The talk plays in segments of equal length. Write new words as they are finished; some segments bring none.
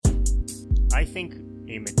I think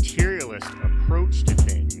a materialist approach to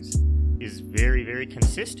things is very, very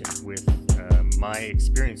consistent with my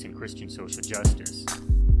experience in Christian social justice.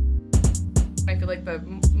 I feel like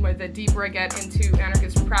the deeper I get into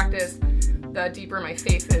anarchist practice, the deeper my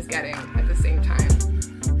faith is getting at the same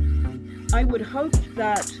time. I would hope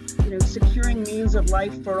that, securing means of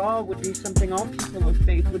life for all would be something all people of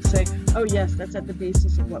faith would say, oh yes, that's at the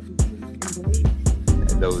basis of what we believe.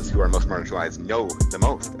 Those who are most marginalized know the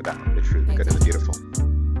most about the true, the good, and the beautiful.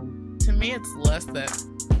 To me, it's less that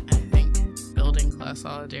I think building class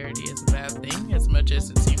solidarity is a bad thing, as much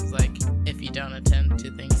as it seems like if you don't attend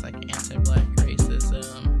to things like anti-Black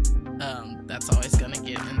racism, that's always going to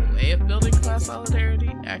get in the way of building class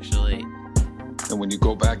solidarity, actually. And when you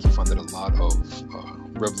go back, you find that a lot of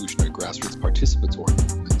revolutionary grassroots participatory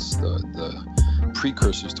movements, the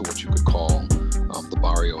precursors to what you could call the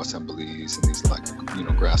barrio assemblies and these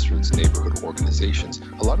grassroots neighborhood organizations,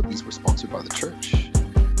 a lot of these were sponsored by the church.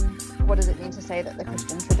 What does it mean to say that the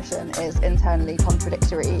Christian tradition is internally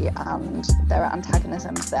contradictory and there are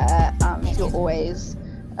antagonisms there and you're always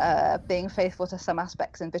being faithful to some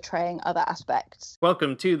aspects and betraying other aspects?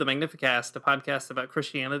 Welcome to The Magnificast, a podcast about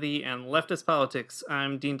Christianity and leftist politics.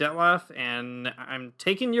 I'm Dean Detloff, and I'm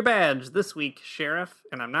taking your badge this week, Sheriff,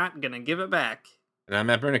 and I'm not going to give it back. And I'm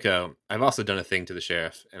Matt Bernico. I've also done a thing to the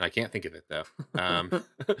sheriff, and I can't think of it, though.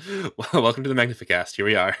 Welcome to The Magnificast. Here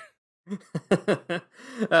we are.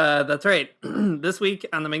 That's right. This week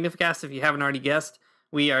on The Magnificast, if you haven't already guessed,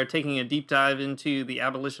 we are taking a deep dive into the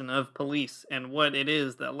abolition of police and what it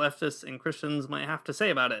is that leftists and Christians might have to say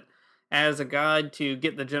about it. As a guide to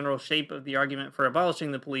get the general shape of the argument for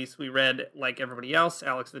abolishing the police, we read, like everybody else,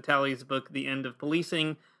 Alex Vitale's book, The End of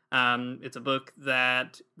Policing. It's a book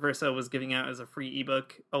that Verso was giving out as a free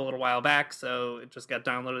ebook a little while back, so it just got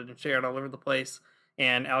downloaded and shared all over the place.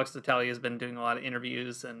 And Alex Vitale has been doing a lot of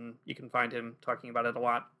interviews, and you can find him talking about it a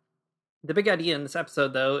lot. The big idea in this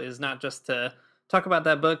episode, though, is not just to talk about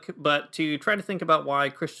that book, but to try to think about why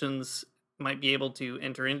Christians might be able to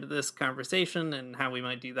enter into this conversation and how we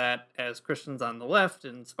might do that as Christians on the left,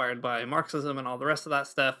 inspired by Marxism and all the rest of that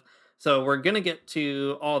stuff. So we're going to get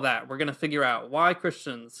to all that. We're going to figure out why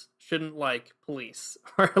Christians shouldn't like police,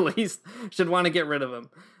 or at least should want to get rid of them.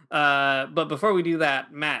 But before we do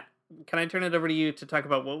that, Matt, can I turn it over to you to talk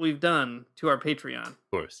about what we've done to our Patreon? Of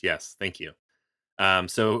course, yes. Thank you.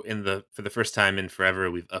 So for the first time in forever,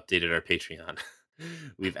 we've updated our Patreon.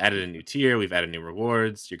 We've added a new tier. We've added new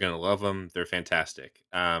rewards. You're going to love them. They're fantastic.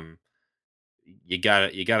 You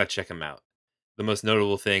gotta check them out. The most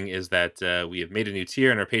notable thing is that we have made a new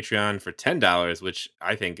tier on our Patreon for $10, which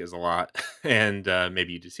I think is a lot, and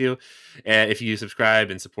maybe you do too. If you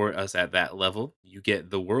subscribe and support us at that level, you get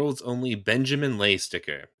the world's only Benjamin Lay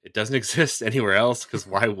sticker. It doesn't exist anywhere else, because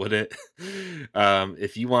why would it?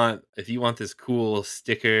 If you want this cool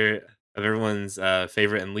sticker of everyone's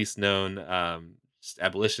favorite and least known just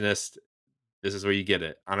abolitionist, this is where you get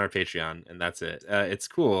it, on our Patreon, and that's it. It's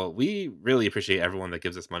cool. We really appreciate everyone that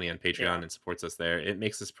gives us money on Patreon and supports us there. It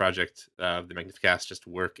makes this project, the Magnificast, just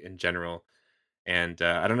work in general. And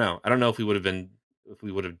I don't know if we would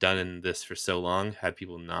have done this for so long had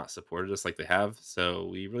people not supported us like they have. So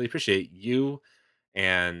we really appreciate you,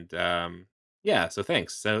 and so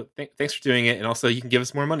thanks. So thanks for doing it, and also you can give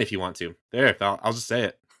us more money if you want to. There, I'll just say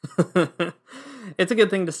it. It's a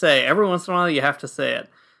good thing to say. Every once in a while, you have to say it.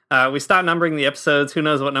 We stopped numbering the episodes. Who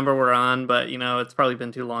knows what number we're on, but, it's probably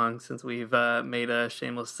been too long since we've made a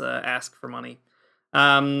shameless ask for money.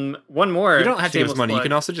 One more. You don't have to give us money. Plug. You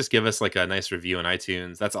can also just give us like a nice review on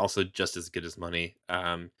iTunes. That's also just as good as money.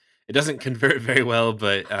 It doesn't convert very well,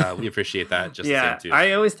 but we appreciate that just the same too.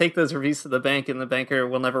 I always take those reviews to the bank, and the banker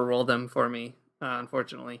will never roll them for me,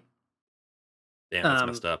 unfortunately. Damn, that's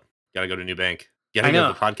messed up. Gotta go to a new bank. Gotta go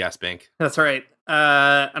to the podcast bank. That's right.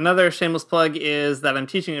 Another shameless plug is that I'm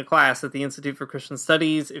teaching a class at the Institute for Christian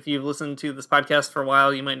Studies. If you've listened to this podcast for a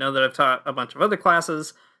while, you might know that I've taught a bunch of other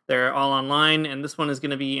classes. They're all online, and this one is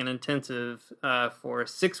going to be an intensive for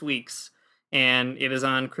 6 weeks. And it is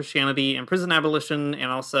on Christianity and prison abolition,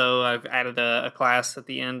 and also I've added a class at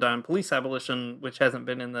the end on police abolition, which hasn't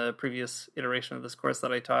been in the previous iteration of this course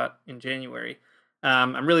that I taught in January.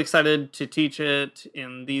 I'm really excited to teach it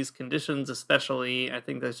in these conditions, especially. I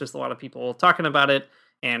think there's just a lot of people talking about it,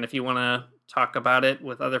 and if you want to talk about it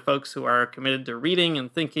with other folks who are committed to reading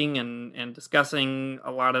and thinking and discussing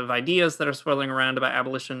a lot of ideas that are swirling around about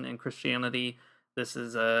abolition and Christianity, this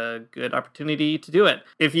is a good opportunity to do it.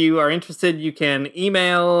 If you are interested, you can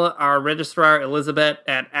email our registrar, Elizabeth,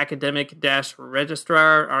 at academic-registrar,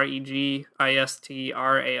 registrar, at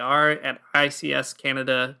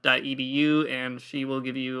icscanada.edu, and she will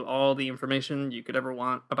give you all the information you could ever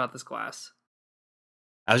want about this class.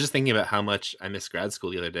 I was just thinking about how much I missed grad school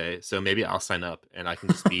the other day, so maybe I'll sign up and I can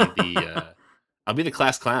just be I'll be the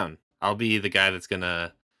class clown. I'll be the guy that's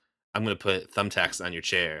I'm gonna put thumbtacks on your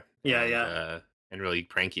chair Yeah, yeah. and really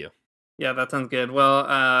prank you. Yeah, that sounds good.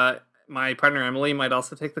 Well, my partner Emily might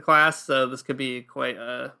also take the class, so this could be quite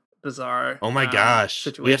a bizarre. Oh my gosh,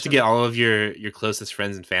 situation. we have to get all of your closest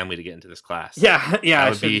friends and family to get into this class. Yeah, yeah. That I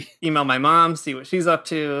would should be- email my mom, see what she's up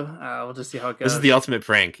to. We'll just see how it goes. This is the ultimate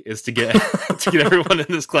prank: is to get to get everyone in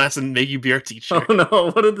this class and make you be our teacher. Oh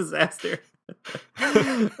no! What a disaster.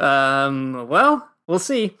 Well, we'll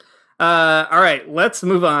see. All right, let's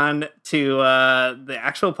move on to the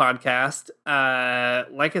actual podcast.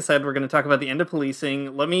 Like I said, we're going to talk about the end of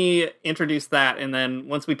policing. Let me introduce that, and then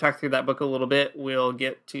once we talk through that book a little bit, we'll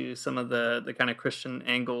get to some of the kind of Christian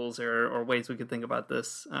angles or ways we could think about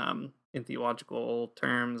this in theological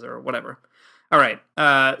terms or whatever. All right,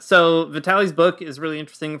 so Vitaly's book is really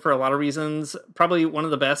interesting for a lot of reasons. Probably one of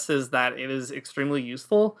the best is that it is extremely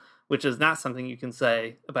useful, which is not something you can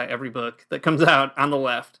say about every book that comes out on the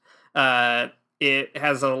left. It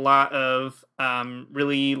has a lot of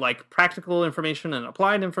really like practical information and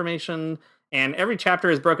applied information, and every chapter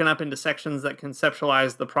is broken up into sections that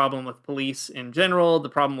conceptualize the problem with police in general, the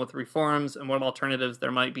problem with reforms, and what alternatives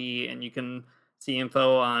there might be. And you can see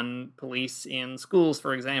info on police in schools,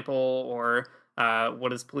 for example, or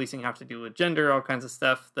what does policing have to do with gender, all kinds of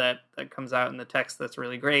stuff that comes out in the text that's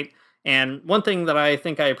really great. And one thing that I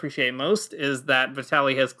think I appreciate most is that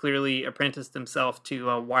Vitaly has clearly apprenticed himself to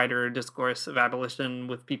a wider discourse of abolition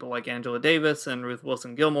with people like Angela Davis and Ruth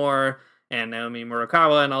Wilson Gilmore and Naomi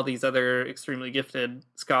Murakawa and all these other extremely gifted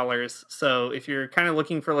scholars. So if you're kind of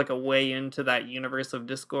looking for like a way into that universe of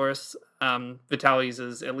discourse, Vitaly's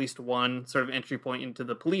is at least one sort of entry point into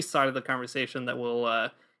the police side of the conversation that will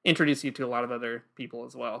introduce you to a lot of other people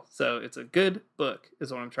as well. So it's a good book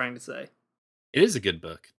is what I'm trying to say. It is a good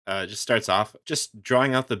book. It just starts off just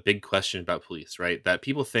drawing out the big question about police, right? That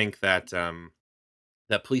people think that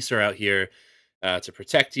that police are out here to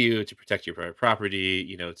protect you, to protect your private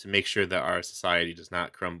property, to make sure that our society does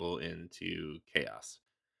not crumble into chaos.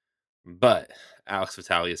 But Alex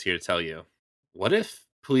Vitaly is here to tell you, what if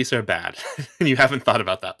police are bad and you haven't thought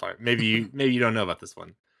about that part? Maybe you don't know about this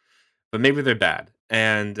one, but maybe they're bad.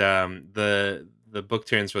 And the book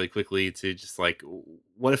turns really quickly to just like,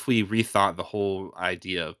 what if we rethought the whole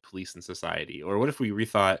idea of police and society, or what if we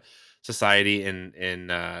rethought society in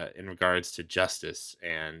regards to justice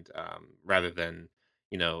and rather than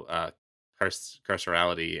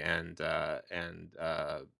carcerality and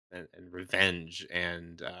revenge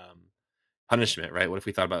and punishment, right? What if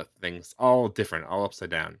we thought about things all different, all upside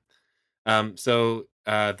down? So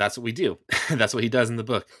that's what we do. That's what he does in the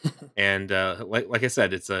book. And like I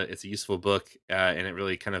said, it's a useful book, and it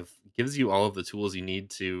really kind of gives you all of the tools you need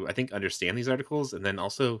to, I think, understand these articles, and then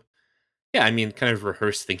also, yeah, I mean, kind of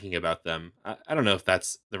rehearse thinking about them. I don't know if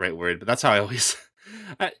that's the right word, but that's how I always,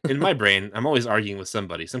 in my brain, I'm always arguing with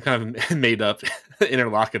somebody, some kind of made up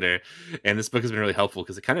interlocutor. And this book has been really helpful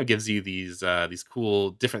because it kind of gives you these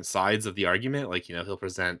cool different sides of the argument. Like, he'll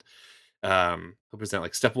present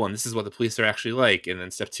like step one, this is what the police are actually like, and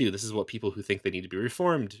then step two, this is what people who think they need to be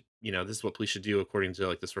reformed, this is what police should do according to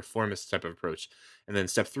like this reformist type of approach. And then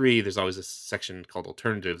step three, there's always this section called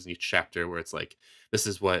alternatives in each chapter where it's like, this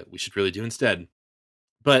is what we should really do instead.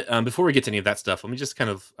 But before we get to any of that stuff, let me just kind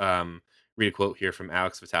of read a quote here from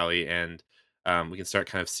Alex Vitaly, and we can start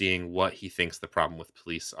kind of seeing what he thinks the problem with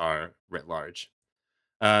police are writ large.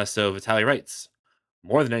 So Vitaly writes,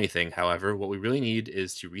 more than anything, however, what we really need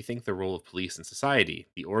is to rethink the role of police in society.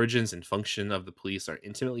 The origins and function of the police are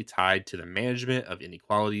intimately tied to the management of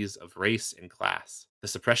inequalities of race and class. The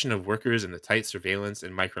suppression of workers and the tight surveillance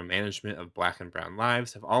and micromanagement of black and brown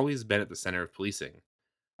lives have always been at the center of policing.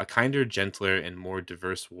 A kinder, gentler, and more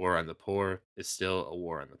diverse war on the poor is still a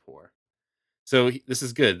war on the poor. So this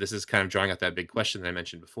is good. This is kind of drawing out that big question that I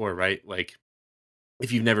mentioned before, right? Like,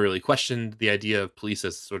 if you've never really questioned the idea of police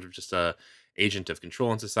as sort of just a agent of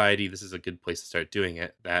control in society, this is a good place to start doing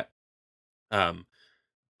it. That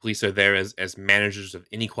police are there as managers of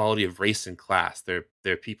inequality of race and class.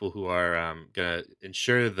 They're people who are going to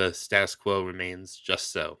ensure the status quo remains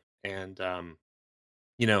just so. And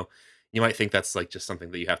you might think that's like just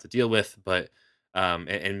something that you have to deal with, but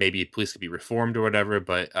and maybe police could be reformed or whatever.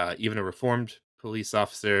 But even a reformed police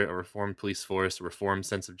officer, a reformed police force, a reformed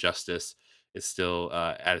sense of justice is still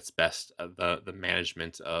at its best the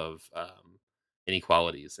management of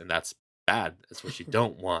inequalities, and that's bad. That's what you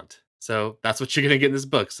don't want. So that's what you're going to get in this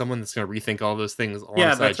book. Someone that's going to rethink all those things alongside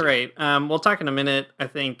Yeah, that's you. right. We'll talk in a minute, I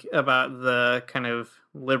think, about the kind of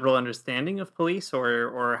liberal understanding of police,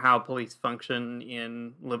 or how police function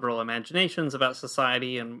in liberal imaginations about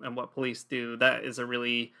society and what police do. That is a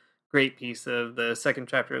really great piece of the second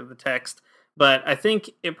chapter of the text. But I think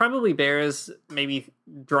it probably bears maybe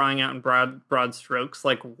drawing out in broad strokes,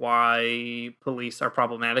 like why police are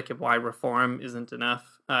problematic and why reform isn't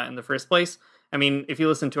enough in the first place. I mean, if you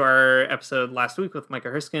listen to our episode last week with Micah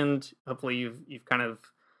Herskind, hopefully you've kind of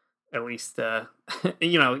at least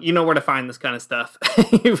you know where to find this kind of stuff.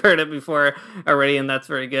 You've heard it before already, and that's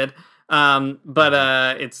very good.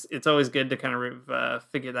 But it's always good to kind of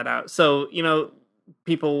figure that out. So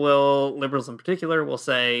liberals in particular will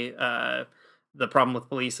say the problem with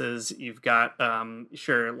police is you've got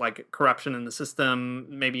like corruption in the system.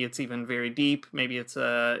 Maybe it's even very deep. Maybe it's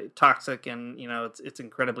toxic, and it's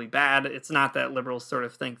incredibly bad. It's not that liberals sort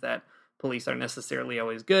of think that police are necessarily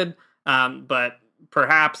always good, but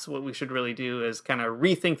perhaps what we should really do is kind of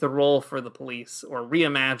rethink the role for the police, or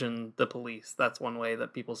reimagine the police. That's one way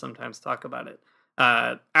that people sometimes talk about it.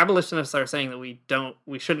 Abolitionists are saying that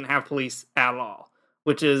we shouldn't have police at all,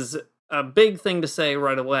 which is a big thing to say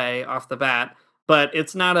right away off the bat, but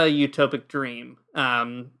it's not a utopic dream.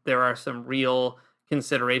 There are some real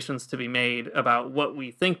considerations to be made about what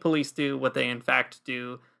we think police do, what they in fact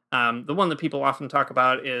do. The one that people often talk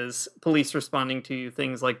about is police responding to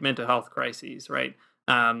things like mental health crises, right?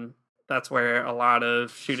 That's where a lot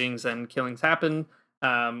of shootings and killings happen.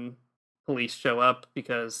 Police show up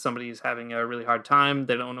because somebody's having a really hard time.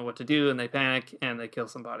 They don't know what to do, and they panic, and they kill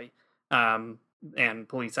somebody. And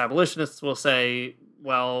police abolitionists will say,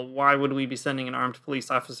 well, why would we be sending an armed police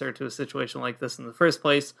officer to a situation like this in the first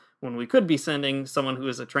place when we could be sending someone who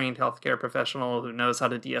is a trained healthcare professional, who knows how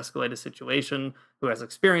to de-escalate a situation, who has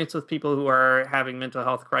experience with people who are having mental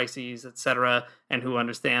health crises, etc., and who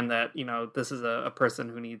understand that, this is a person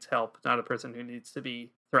who needs help, not a person who needs to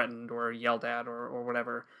be threatened or yelled at or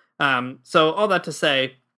whatever. So all that to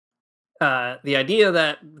say, the idea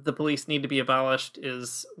that the police need to be abolished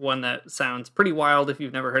is one that sounds pretty wild if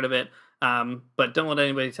you've never heard of it. But don't let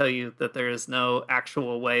anybody tell you that there is no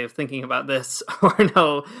actual way of thinking about this, or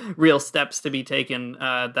no real steps to be taken.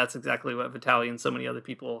 That's exactly what Vitaly and so many other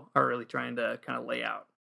people are really trying to kind of lay out.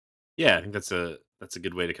 Yeah, I think that's a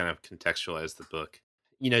good way to kind of contextualize the book.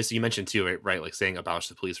 So you mentioned too, right? Like saying abolish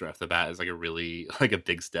the police right off the bat is like a really like a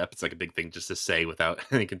big step. It's like a big thing just to say without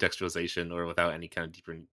any contextualization or without any kind of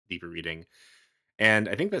deeper reading. And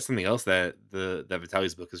I think that's something else that that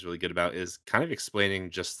Vitaly's book is really good about, is kind of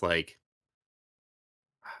explaining just like,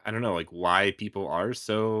 I don't know, like why people are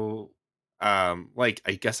so like,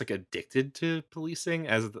 I guess, like addicted to policing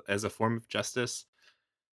as a form of justice.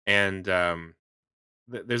 And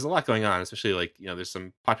there's a lot going on, especially like, there's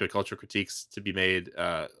some popular culture critiques to be made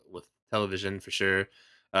with television for sure.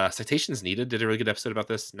 Citations Needed did a really good episode about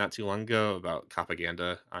this not too long ago, about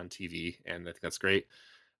propaganda on TV, and I think that's great.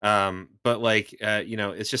 But like,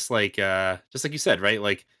 it's just like you said, right?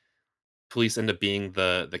 Like, police end up being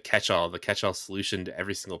the catch-all solution to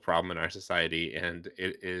every single problem in our society, and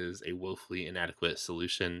it is a woefully inadequate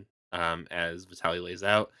solution, as Vitaly lays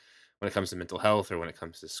out. When it comes to mental health, or when it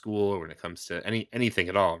comes to school, or when it comes to anything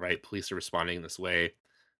at all, right? Police are responding in this way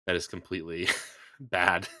that is completely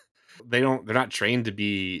bad. They're not trained to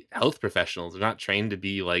be health professionals. They're not trained to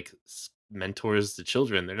be like mentors to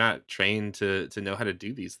children. They're not trained to know how to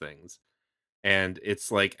do these things. And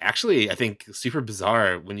it's like, actually, I think super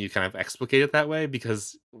bizarre when you kind of explicate it that way,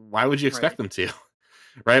 because why would you expect them to?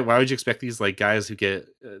 Right? Why would you expect these like guys who get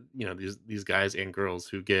these guys and girls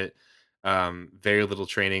who get very little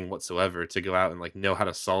training whatsoever to go out and like know how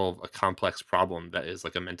to solve a complex problem that is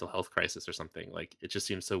like a mental health crisis or something? Like, it just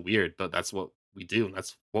seems so weird, but that's what we do, and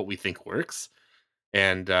that's what we think works.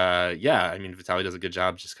 And yeah, I mean, Vitaly does a good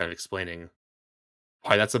job just kind of explaining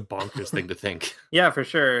why that's a bonkers thing to think. Yeah, for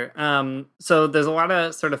sure. So there's a lot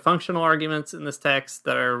of sort of functional arguments in this text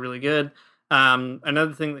that are really good.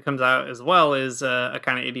 Another thing that comes out as well is a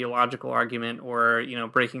kind of ideological argument, or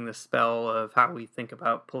breaking the spell of how we think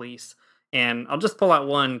about police. And I'll just pull out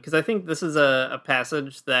one, because I think this is a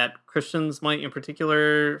passage that Christians might in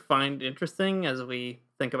particular find interesting as we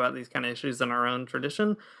think about these kind of issues in our own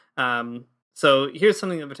tradition. So here's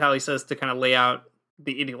something that Vitaly says to kind of lay out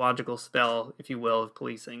the ideological spell, if you will, of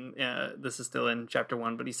policing. This is still in chapter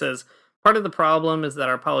 1, but he says, part of the problem is that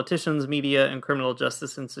our politicians, media, and criminal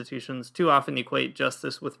justice institutions too often equate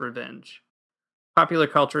justice with revenge. Popular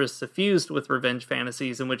culture is suffused with revenge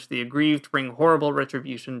fantasies in which the aggrieved bring horrible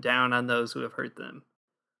retribution down on those who have hurt them.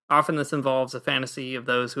 Often this involves a fantasy of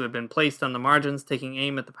those who have been placed on the margins taking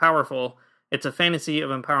aim at the powerful, It's a fantasy of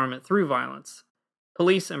empowerment through violence.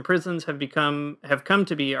 Police and prisons have come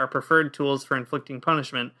to be our preferred tools for inflicting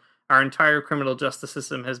punishment. Our entire criminal justice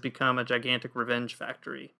system has become a gigantic revenge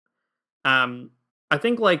factory. I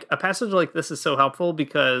think like a passage like this is so helpful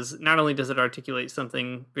because not only does it articulate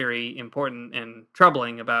something very important and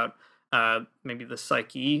troubling about maybe the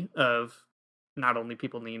psyche of not only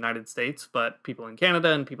people in the United States, but people in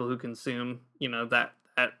Canada and people who consume,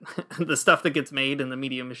 that the stuff that gets made in the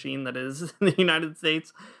media machine that is the United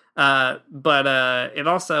States. But it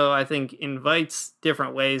also, I think, invites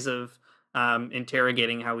different ways of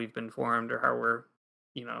interrogating how we've been formed or how we're,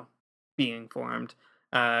 being formed.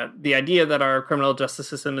 The idea that our criminal justice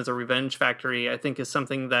system is a revenge factory, I think, is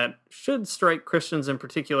something that should strike Christians in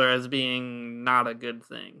particular as being not a good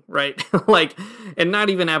thing, right? And not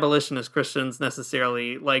even abolitionist Christians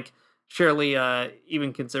necessarily. Surely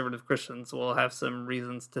even conservative Christians will have some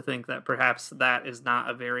reasons to think that perhaps that is not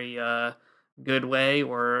a very good way,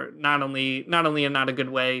 or not only not a good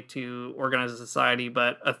way to organize a society,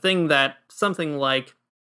 but a thing that something like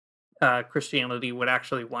Christianity would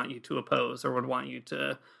actually want you to oppose or would want you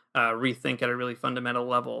to rethink at a really fundamental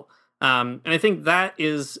level. And I think that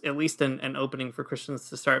is at least an opening for Christians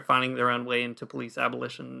to start finding their own way into police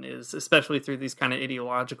abolition, is especially through these kind of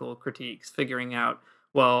ideological critiques, figuring out,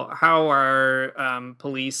 well, how are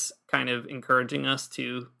police kind of encouraging us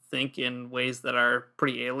to think in ways that are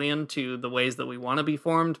pretty alien to the ways that we want to be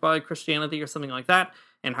formed by Christianity or something like that?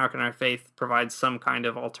 And how can our faith provide some kind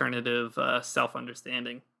of alternative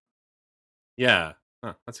self-understanding? Yeah,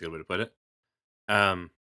 that's a good way to put it.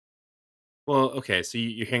 Um, well, okay, so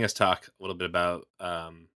you're hearing us talk a little bit about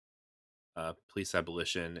police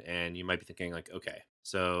abolition, and you might be thinking like, okay,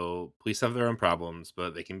 so police have their own problems,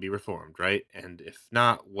 but they can be reformed, right? And if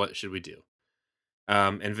not, what should we do?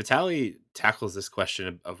 And Vitali tackles this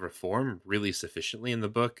question of reform really sufficiently in the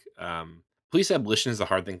book. Police abolition is a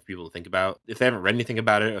hard thing for people to think about if they haven't read anything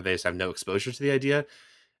about it or they just have no exposure to the idea.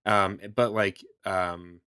 But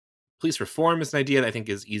police reform is an idea that I think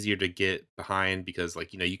is easier to get behind because,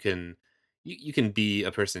 you can be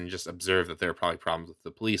a person and just observe that there are probably problems with the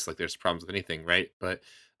police, like there's problems with anything, right? But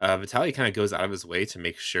Vitaly kind of goes out of his way to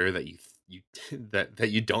make sure that you that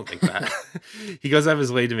you don't think that. He goes out of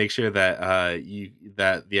his way to make sure that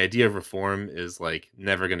that the idea of reform is like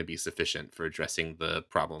never going to be sufficient for addressing the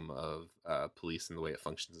problem of police and the way it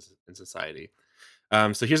functions in society.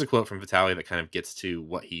 So here's a quote from Vitaly that kind of gets to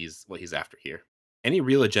what he's after here. Any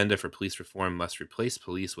real agenda for police reform must replace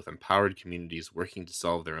police with empowered communities working to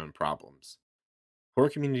solve their own problems. Poor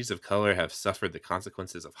communities of color have suffered the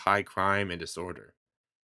consequences of high crime and disorder.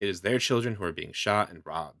 It is their children who are being shot and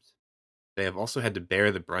robbed. They have also had to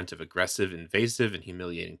bear the brunt of aggressive, invasive, and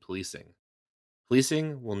humiliating policing.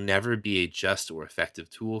 Policing will never be a just or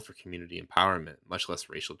effective tool for community empowerment, much less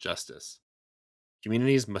racial justice.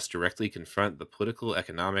 Communities must directly confront the political,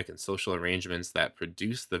 economic, and social arrangements that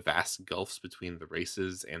produce the vast gulfs between the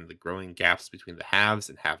races and the growing gaps between the haves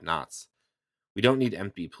and have-nots. We don't need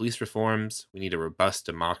empty police reforms. We need a robust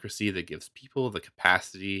democracy that gives people the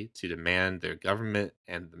capacity to demand their government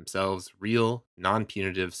and themselves real,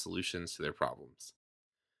 non-punitive solutions to their problems.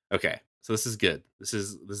 Okay, so this is good. This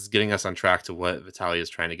is getting us on track to what Vitaly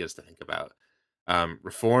is trying to get us to think about.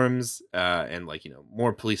 Reforms and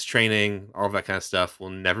more police training, all of that kind of stuff will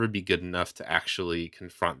never be good enough to actually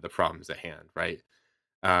confront the problems at hand, right?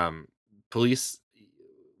 Police,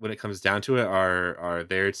 when it comes down to it, are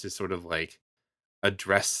there to sort of like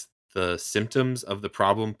address the symptoms of the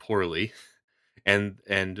problem poorly, and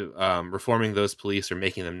reforming those police or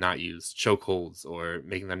making them not use chokeholds or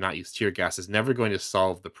making them not use tear gas is never going to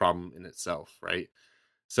solve the problem in itself, right?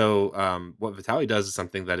 So what Vitaly does is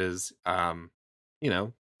something that is,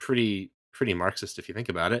 pretty Marxist if you think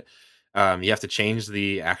about it. You have to change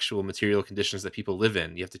the actual material conditions that people live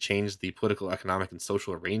in. You have to change the political, economic, and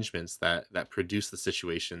social arrangements that produce the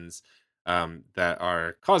situations that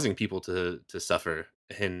are causing people to suffer,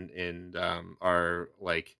 and are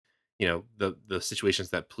like the situations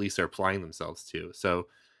that police are applying themselves to. So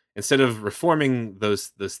instead of reforming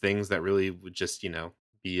those things that really would just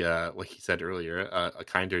be like he said earlier, a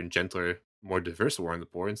kinder and gentler, more diverse war on the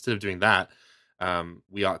poor. Instead of doing that,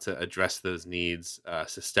 we ought to address those needs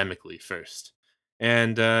systemically first.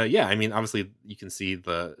 And yeah, I mean, obviously, you can see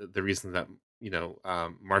the reason that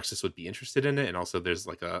Marxists would be interested in it, and also there's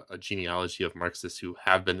like a genealogy of Marxists who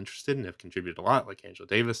have been interested and have contributed a lot, like Angela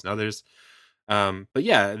Davis and others. But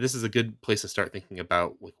yeah, this is a good place to start thinking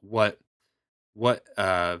about like what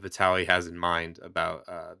Vitaly has in mind about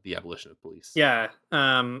the abolition of police. Yeah,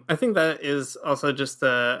 I think that is also just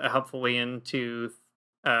a helpful way into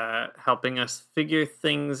helping us figure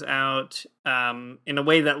things out in a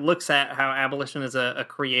way that looks at how abolition is a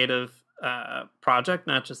creative project,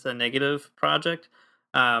 not just a negative project.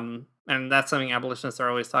 And that's something abolitionists are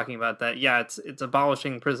always talking about. That it's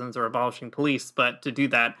abolishing prisons or abolishing police, but to do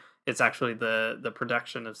that, it's actually the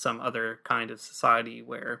production of some other kind of society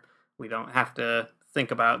where we don't have to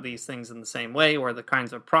think about these things in the same way, or the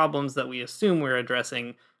kinds of problems that we assume we're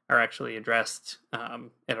addressing are actually addressed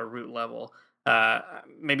at a root level.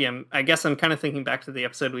 I guess I'm kind of thinking back to the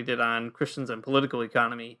episode we did on Christians and political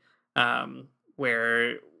economy,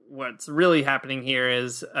 where what's really happening here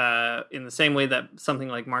is in the same way that something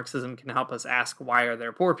like Marxism can help us ask why are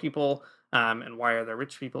there poor people and why are there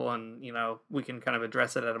rich people, and we can kind of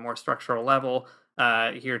address it at a more structural level.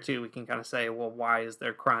 Here too, we can kind of say, well, why is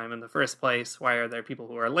there crime in the first place? Why are there people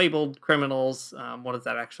who are labeled criminals? What does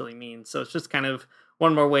that actually mean? So it's just kind of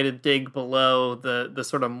one more way to dig below the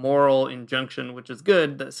sort of moral injunction, which is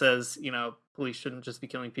good, that says, police shouldn't just be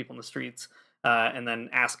killing people in the streets, and then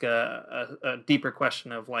ask a deeper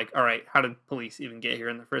question of like, all right, how did police even get here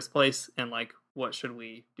in the first place? And like, what should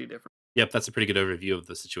we do different? Yep, that's a pretty good overview of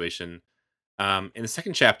the situation. In the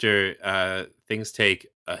second chapter, things take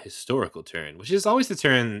a historical turn, which is always the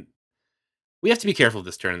turn. We have to be careful of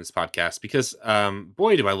this turn in this podcast because,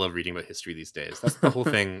 boy, do I love reading about history these days. That's the whole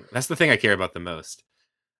thing. That's the thing I care about the most.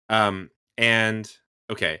 And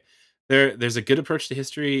okay, there's a good approach to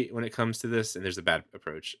history when it comes to this, and there's a bad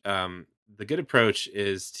approach. The good approach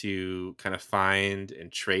is to kind of find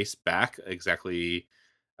and trace back exactly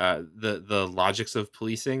the logics of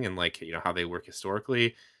policing and like how they work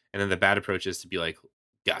historically, and then the bad approach is to be like,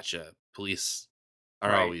 gotcha, police are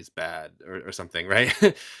Right. always bad or something, right?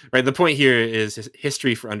 Right. The point here is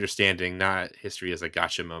history for understanding, not history as a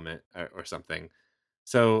gotcha moment or something.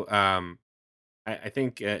 So I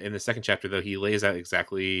think in the second chapter, though, he lays out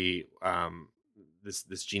exactly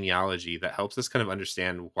this genealogy that helps us kind of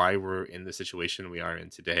understand why we're in the situation we are in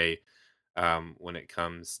today when it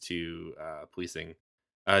comes to policing.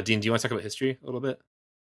 Dean, do you want to talk about history a little bit?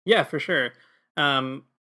 Yeah, for sure.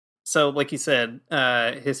 So, like you said,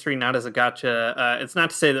 history not as a gotcha. It's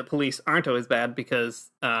not to say that police aren't always bad,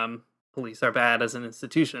 because police are bad as an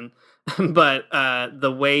institution. But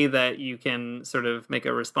the way that you can sort of make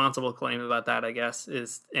a responsible claim about that, I guess,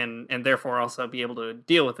 is and therefore also be able to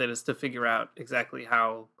deal with it, is to figure out exactly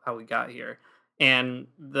how we got here. And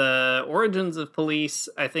the origins of police,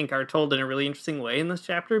 I think, are told in a really interesting way in this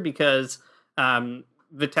chapter, because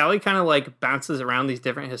Vitali kind of like bounces around these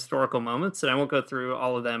different historical moments, and I won't go through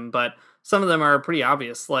all of them, but some of them are pretty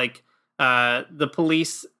obvious. Like the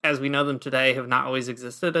police, as we know them today, have not always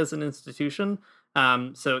existed as an institution.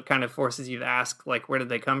 So it kind of forces you to ask, like, where did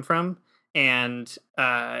they come from? And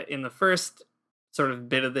in the first sort of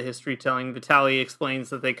bit of the history telling, Vitali explains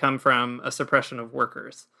that they come from a suppression of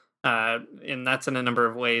workers. And that's in a number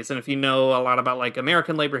of ways. And if you know a lot about like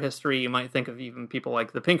American labor history, you might think of even people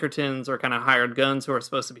like the Pinkertons, or kind of hired guns who are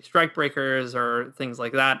supposed to be strike breakers or things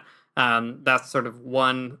like that. That's sort of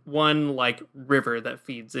one like river that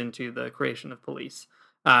feeds into the creation of police.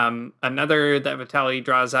 Another that Vitali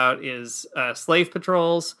draws out is slave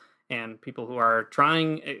patrols and people who are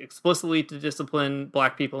trying explicitly to discipline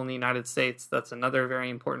Black people in the United States. That's another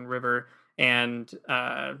very important river. And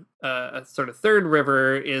a sort of third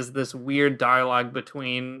river is this weird dialogue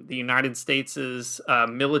between the United States'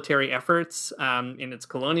 military efforts in its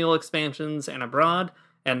colonial expansions and abroad,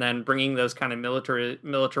 and then bringing those kind of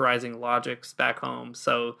militarizing logics back home.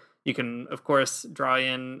 So you can, of course, draw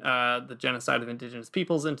in the genocide of indigenous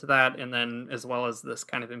peoples into that, and then as well as this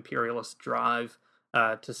kind of imperialist drive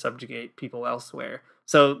to subjugate people elsewhere.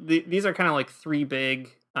 So these are kind of like three big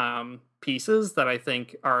pieces that I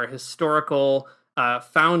think are historical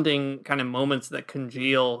founding kind of moments that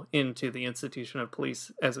congeal into the institution of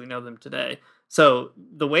police as we know them today. So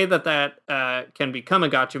the way that can become a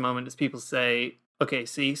gotcha moment is people say, okay,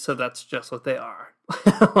 see, so that's just what they are.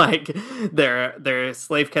 Like they're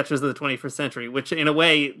slave catchers of the 21st century, which in a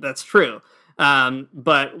way that's true.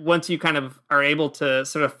 But once you kind of are able to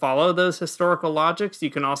sort of follow those historical logics,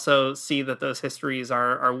 you can also see that those histories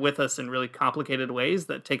are with us in really complicated ways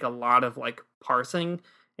that take a lot of like parsing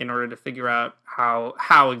in order to figure out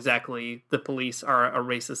how exactly the police are a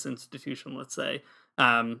racist institution, let's say,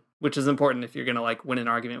 which is important if you're going to like win an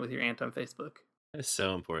argument with your aunt on Facebook. That's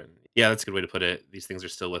so important. Yeah, that's a good way to put it. These things are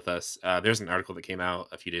still with us. There's an article that came out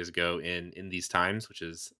a few days ago in These Times, which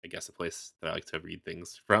is, I guess, a place that I like to read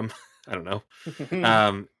things from. I don't know.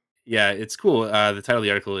 Yeah, it's cool. The title of the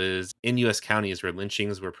article is "In U.S. Counties Where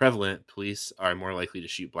Lynchings Were Prevalent, Police Are More Likely to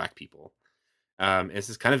Shoot Black People." It's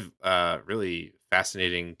this kind of really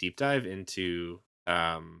fascinating deep dive into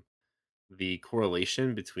the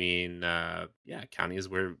correlation between counties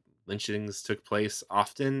where lynchings took place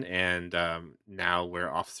often, and now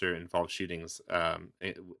where officer involved shootings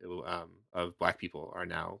of black people are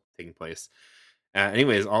now taking place.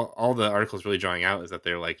 Anyways, all the articles really drawing out is that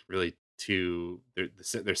they're like really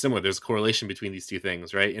they're similar. There's a correlation between these two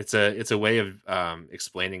things, right? It's a way of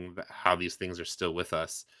explaining how these things are still with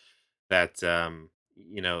us. That the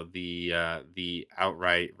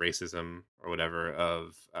outright racism or whatever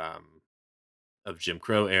of Jim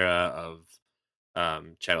Crow era,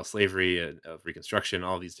 of chattel slavery, of Reconstruction,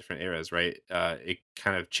 all these different eras, right? It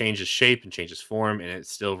kind of changes shape and changes form, and it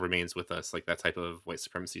still remains with us. Like that type of white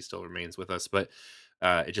supremacy still remains with us, but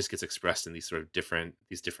it just gets expressed in these sort of different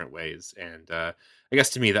ways. And I guess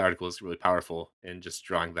to me, the article is really powerful in just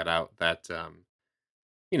drawing that out. That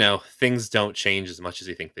things don't change as much as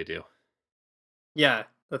you think they do. Yeah,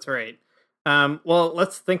 that's right. Well,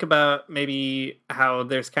 let's think about maybe how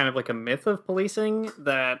there's kind of like a myth of policing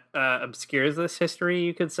that obscures this history,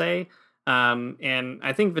 you could say. And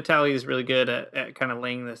I think Vitaly is really good at kind of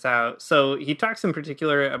laying this out. So he talks in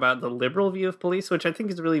particular about the liberal view of police, which I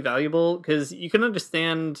think is really valuable because you can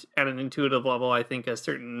understand at an intuitive level, I think, a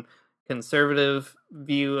certain conservative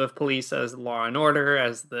view of police as law and order,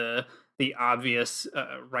 as the obvious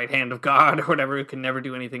right hand of God or whatever, who can never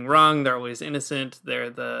do anything wrong. They're always innocent.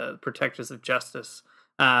 They're the protectors of justice.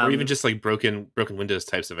 Or even just like broken windows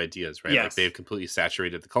types of ideas, right? Like Yes. they've completely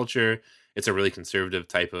saturated the culture. It's a really conservative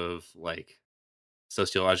type of like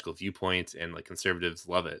sociological viewpoint, and like conservatives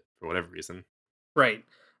love it for whatever reason. Right.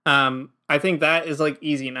 I think that is like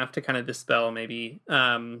easy enough to kind of dispel maybe.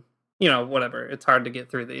 Whatever. It's hard to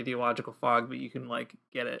get through the ideological fog, but you can like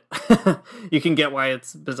get it. You can get why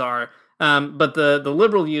it's bizarre. But the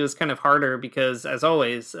liberal view is kind of harder because, as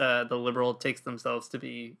always, the liberal takes themselves to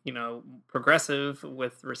be, progressive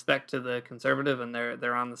with respect to the conservative, and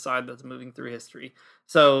they're on the side that's moving through history.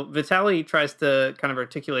 So Vitaly tries to kind of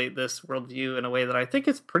articulate this worldview in a way that I think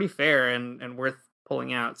is pretty fair and worth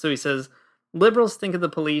pulling out. So he says, liberals think of the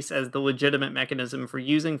police as the legitimate mechanism for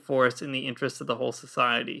using force in the interests of the whole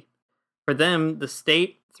society. For them, the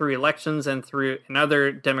state, through elections and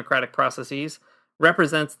other democratic processes,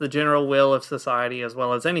 represents the general will of society as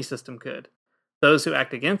well as any system could. Those who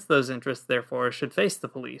act against those interests, therefore, should face the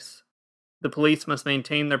police. The police must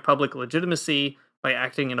maintain their public legitimacy by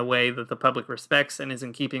acting in a way that the public respects and is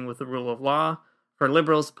in keeping with the rule of law. For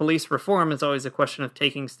liberals, police reform is always a question of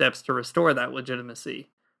taking steps to restore that legitimacy.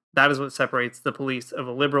 That is what separates the police of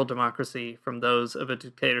a liberal democracy from those of a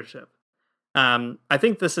dictatorship. I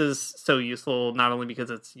think this is so useful, not only because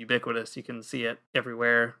it's ubiquitous, you can see it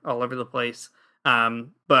everywhere, all over the place,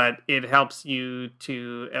 but it helps you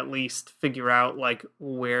to at least figure out like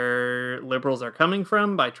where liberals are coming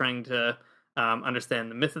from by trying to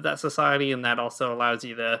understand the myth of that society, and that also allows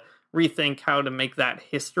you to rethink how to make that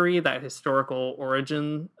history, that historical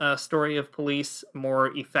origin story of police,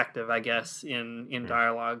 more effective, I guess, in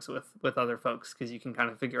dialogues with other folks, because you can kind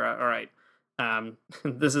of figure out, all right,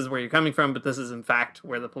 this is where you're coming from, but this is in fact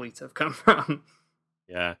where the police have come from.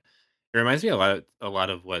 Yeah, it reminds me a lot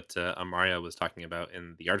of what Amaria was talking about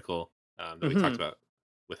in the article that we talked about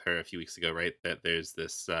with her a few weeks ago, right? That there's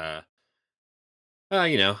this, an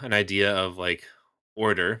idea of like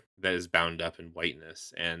order that is bound up in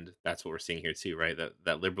whiteness, and that's what we're seeing here too, right?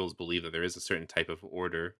 That liberals believe that there is a certain type of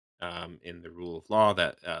order in the rule of law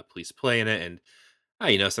that police play in it, and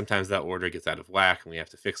sometimes that order gets out of whack and we have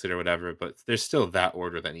to fix it or whatever, but there's still that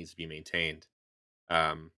order that needs to be maintained.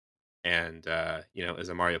 Um, and as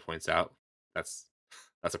Amaria points out, that's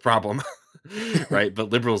a problem, right? But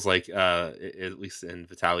liberals, like, at least in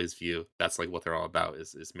Vitaly's view, that's like what they're all about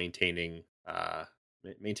is maintaining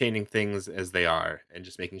maintaining things as they are, and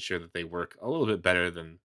just making sure that they work a little bit better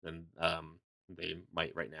than they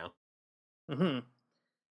might right now. Mm-hmm.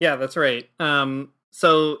 Yeah, that's right.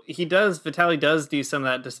 So Vitaly does do some of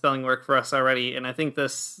that dispelling work for us already, and I think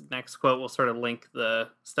this next quote will sort of link the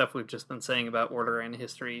stuff we've just been saying about order and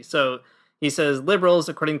history. So he says, liberals,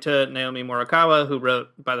 according to Naomi Morikawa, who wrote,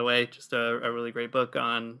 by the way, just a really great book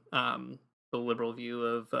on the liberal view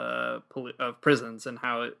of prisons and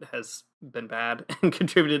how it has been bad and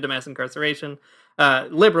contributed to mass incarceration.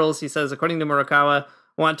 Liberals, he says, according to Morikawa,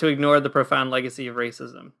 want to ignore the profound legacy of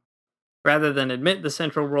racism. Rather than admit the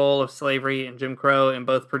central role of slavery and Jim Crow in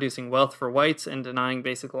both producing wealth for whites and denying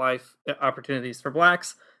basic life opportunities for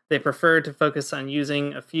blacks, they prefer to focus on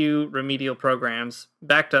using a few remedial programs,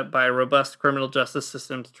 backed up by a robust criminal justice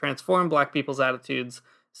system, to transform black people's attitudes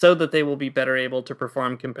so that they will be better able to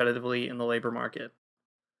perform competitively in the labor market.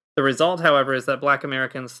 The result, however, is that black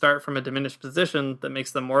Americans start from a diminished position that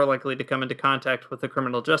makes them more likely to come into contact with the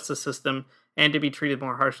criminal justice system and to be treated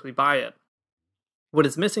more harshly by it. What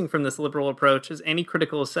is missing from this liberal approach is any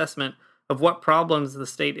critical assessment of what problems the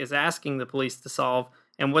state is asking the police to solve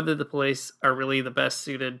and whether the police are really the best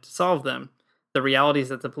suited to solve them. The reality is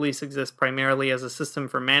that the police exist primarily as a system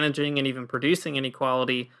for managing and even producing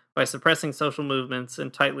inequality by suppressing social movements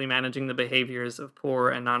and tightly managing the behaviors of poor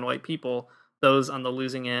and non-white people, those on the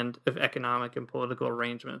losing end of economic and political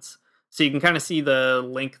arrangements. So you can kind of see the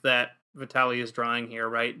link that Vitali is drawing here,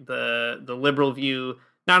 right? The liberal view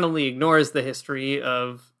not only ignores the history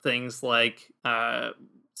of things like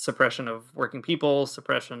suppression of working people,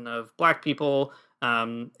 suppression of black people,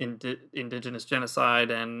 indigenous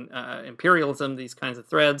genocide, and imperialism, these kinds of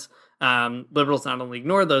threads. Liberals not only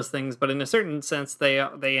ignore those things, but in a certain sense,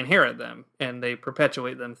 they inherit them and they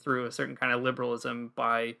perpetuate them through a certain kind of liberalism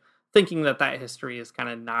by thinking that history is kind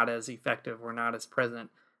of not as effective or not as present.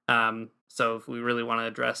 So if we really want to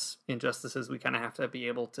address injustices, we kind of have to be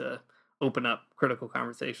able to open up critical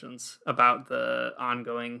conversations about the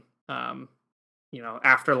ongoing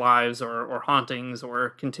afterlives or hauntings or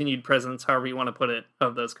continued presence, however you want to put it,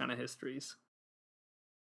 of those kind of histories.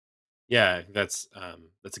 Yeah, that's a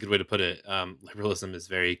good way to put it. Liberalism is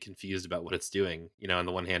very confused about what it's doing. On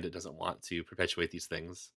the one hand, it doesn't want to perpetuate these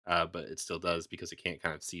things, but it still does because it can't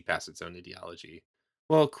kind of see past its own ideology.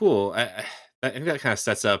 Well, cool. I think that kind of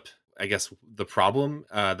sets up, I guess, the problem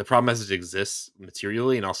as it exists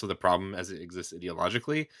materially, and also the problem as it exists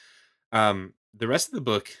ideologically. The rest of the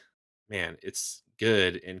book, man, it's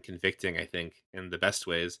good and convicting, I think, in the best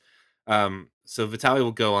ways. So Vitali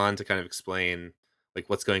will go on to kind of explain like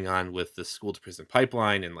what's going on with the school to prison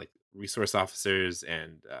pipeline and like resource officers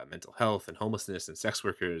and mental health and homelessness and sex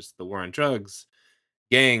workers, the war on drugs,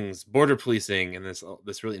 gangs, border policing, and this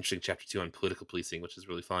really interesting chapter 2 on political policing, which is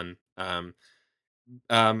really fun.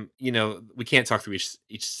 We can't talk through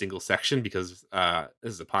each single section because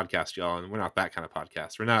this is a podcast, y'all, and we're not that kind of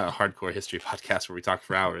podcast. We're not a hardcore history podcast where we talk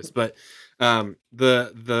for hours. But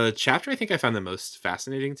the chapter I think I found the most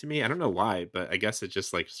fascinating to me, I don't know why, but I guess it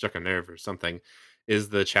just like struck a nerve or something, is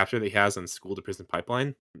the chapter that he has on school to prison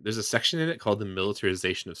pipeline. There's a section in it called the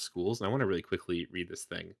militarization of schools, and I want to really quickly read this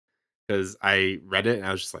thing because I read it and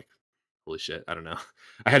I was just like, holy shit, I don't know.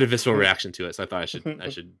 I had a visceral reaction to it, so I thought I should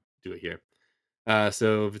do it here.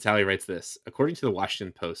 So Vitali writes this. According to the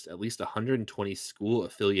Washington Post, at least 120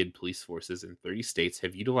 school-affiliated police forces in 30 states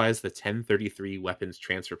have utilized the 1033 Weapons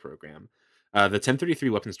Transfer Program. The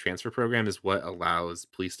 1033 Weapons Transfer Program is what allows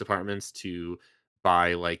police departments to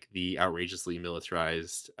buy like the outrageously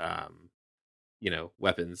militarized,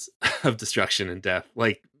 weapons of destruction and death,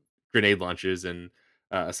 like grenade launchers and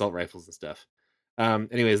assault rifles and stuff.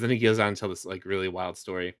 Anyways, then he goes on to tell this like really wild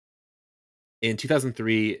story. In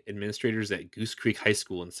 2003, administrators at Goose Creek High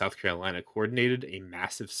School in South Carolina coordinated a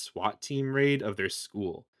massive SWAT team raid of their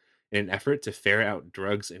school in an effort to ferret out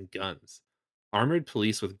drugs and guns. Armored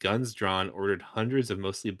police with guns drawn ordered hundreds of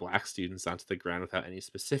mostly black students onto the ground without any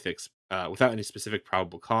specific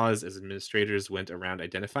probable cause, as administrators went around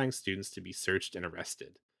identifying students to be searched and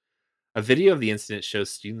arrested. A video of the incident shows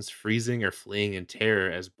students freezing or fleeing in terror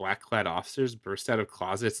as black-clad officers burst out of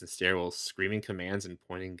closets and stairwells, screaming commands and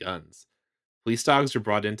pointing guns. Police dogs were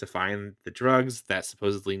brought in to find the drugs that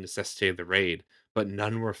supposedly necessitated the raid, but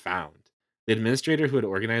none were found. The administrator who had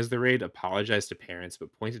organized the raid apologized to parents,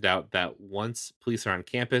 but pointed out that once police are on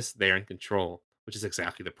campus, they are in control, which is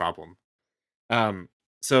exactly the problem.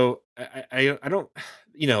 So I don't,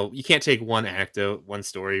 you can't take one anecdote, one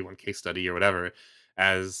story, one case study, or whatever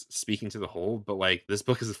as speaking to the whole, but like this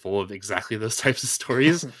book is full of exactly those types of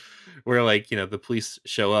stories where like the police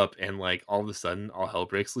show up and like all of a sudden all hell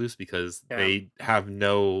breaks loose because they have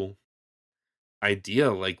no idea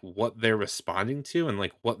like what they're responding to and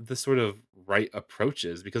like what the sort of right approach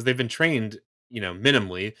is, because they've been trained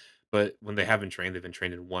minimally, but when they haven't trained, they've been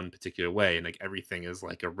trained in one particular way, and like everything is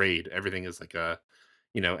like a raid, everything is like a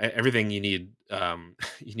everything you need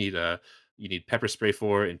you need pepper spray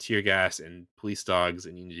for and tear gas and police dogs,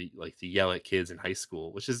 and you need like to yell at kids in high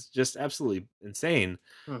school, which is just absolutely insane.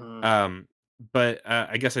 But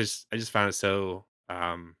I guess I just found it so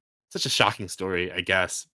such a shocking story, I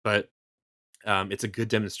guess, but it's a good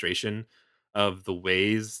demonstration of the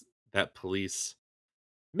ways that police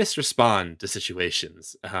misrespond to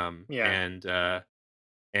situations. And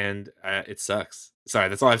it sucks. Sorry,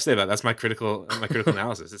 that's all I have to say about it. That's my critical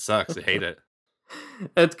analysis. It sucks. I hate it.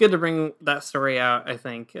 It's good to bring that story out, I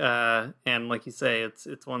think. And like you say,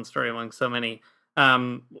 it's one story among so many.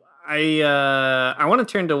 I want to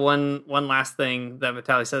turn to one last thing that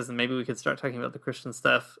Vitali says, and maybe we could start talking about the Christian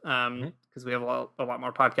stuff because we have a lot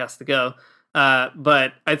more podcasts to go.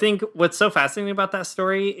 But I think what's so fascinating about that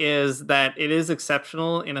story is that it is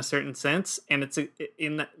exceptional in a certain sense, and it's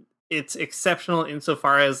it's exceptional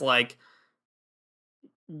insofar as like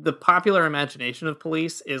the popular imagination of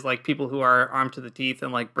police is like people who are armed to the teeth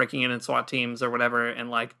and like breaking in SWAT teams or whatever and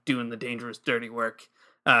like doing the dangerous dirty work.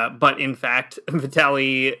 But in fact,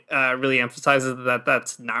 Vitali really emphasizes that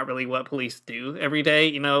that's not really what police do every day.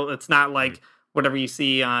 You know, it's not like whatever you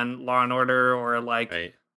see on Law and Order or like,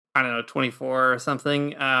 Right. I don't know, 24 or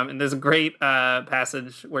something. And there's a great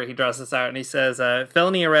passage where he draws this out and he says,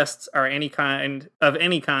 felony arrests are any kind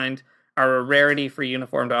are a rarity for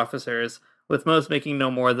uniformed officers, with most making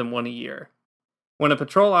no more than one a year. When a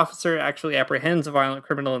patrol officer actually apprehends a violent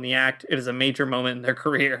criminal in the act, it is a major moment in their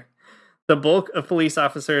career. The bulk of police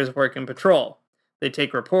officers work in patrol. They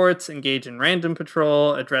take reports, engage in random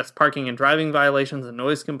patrol, address parking and driving violations and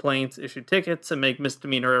noise complaints, issue tickets, and make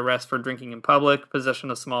misdemeanor arrests for drinking in public,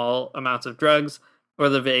 possession of small amounts of drugs, or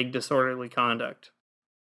the vague disorderly conduct.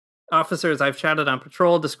 Officers I've chatted on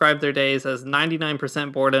patrol describe their days as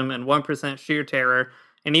 99% boredom and 1% sheer terror,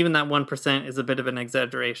 and even that 1% is a bit of an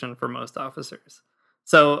exaggeration for most officers.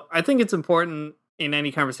 So I think it's important in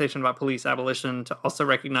any conversation about police abolition to also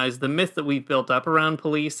recognize the myth that we've built up around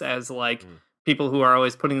police as like people who are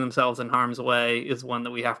always putting themselves in harm's way is one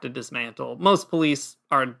that we have to dismantle. Most police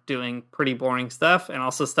are doing pretty boring stuff and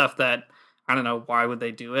also stuff that, I don't know, why would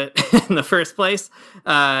they do it in the first place?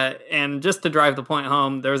 And just to drive the point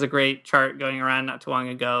home, there was a great chart going around not too long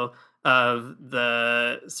ago of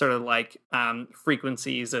the sort of like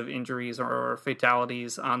frequencies of injuries or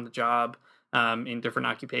fatalities on the job in different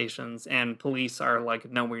occupations, and police are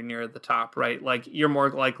like nowhere near the top, right? Like you're more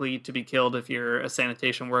likely to be killed if you're a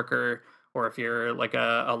sanitation worker or if you're like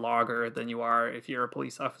a logger than you are if you're a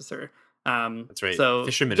police officer. That's right. So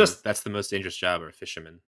fisherman, just, that's the most dangerous job, or a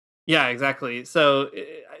fisherman. Yeah, exactly. So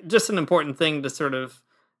just an important thing to sort of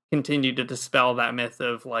continue to dispel that myth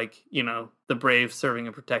of like, you know, the brave serving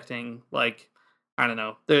and protecting. Like, I don't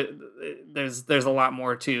know, there's a lot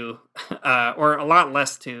more to or a lot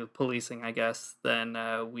less to policing, I guess, than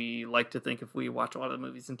we like to think if we watch a lot of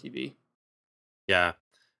movies and TV. Yeah.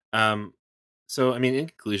 So I mean, in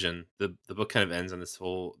conclusion, the book kind of ends on this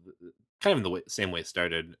whole kind of in the same way it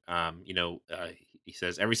started. He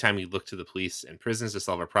says, every time we look to the police and prisons to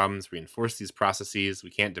solve our problems, we enforce these processes.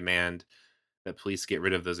 We can't demand that police get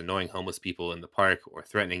rid of those annoying homeless people in the park or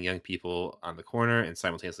threatening young people on the corner and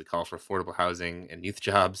simultaneously call for affordable housing and youth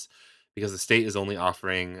jobs, because the state is only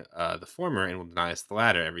offering the former and will deny us the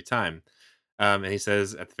latter every time. And he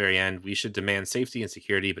says at the very end, we should demand safety and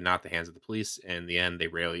security, but not the hands of the police. And in the end, they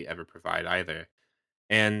rarely ever provide either.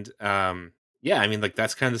 And yeah, I mean, like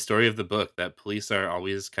that's kind of the story of the book, that police are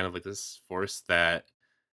always kind of like this force that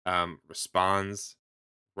responds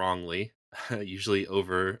wrongly, usually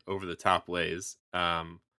over the top ways,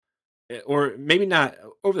 or maybe not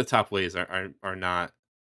over the top ways are not,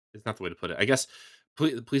 it's not the way to put it. I guess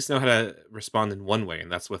police know how to respond in one way,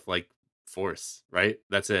 and that's with like force, right?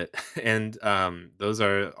 That's it. And those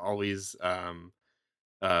are always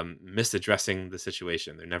misaddressing the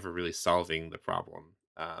situation. They're never really solving the problem.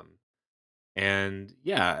 And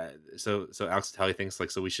yeah, so Alex Talley thinks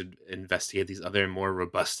like, so we should investigate these other more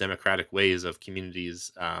robust democratic ways of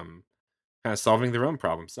communities kind of solving their own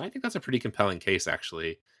problems. And I think that's a pretty compelling case,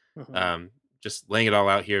 actually. Mhm. Just laying it all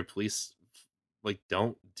out here, police like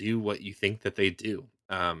don't do what you think that they do.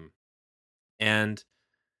 And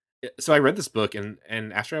so I read this book, and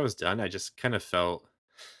after I was done, I just kind of felt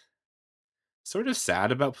sort of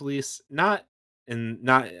sad about police. Not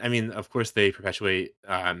I mean, of course they perpetuate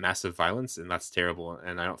massive violence, and that's terrible,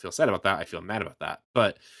 and I don't feel sad about that. I feel mad about that.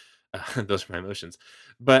 But those are my emotions.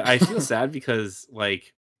 But I feel sad because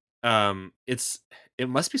like it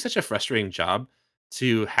must be such a frustrating job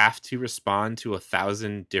to have to respond to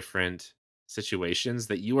 1,000 different situations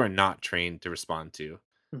that you are not trained to respond to.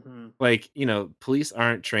 Mhm. Like, police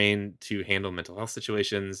aren't trained to handle mental health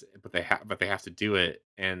situations, but they have to do it,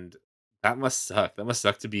 and that must suck. That must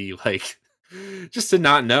suck to be like just to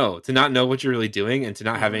not know what you're really doing and to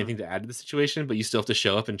not have Mhm. anything to add to the situation, but you still have to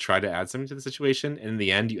show up and try to add something to the situation, and in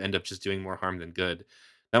the end you end up just doing more harm than good.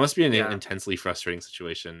 That must be an Yeah. intensely frustrating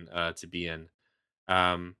situation to be in.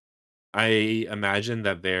 Um, I imagine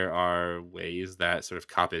that there are ways that sort of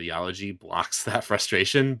cop ideology blocks that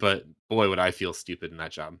frustration, but boy, would I feel stupid in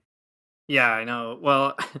that job. Yeah, I know.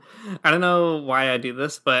 Well, I don't know why I do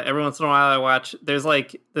this, but every once in a while I watch. There's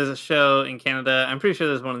a show in Canada. I'm pretty sure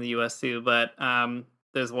there's one in the U.S. too, but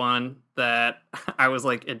there's one that I was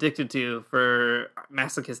like addicted to for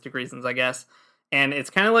masochistic reasons, I guess. And it's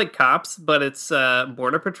kind of like Cops, but it's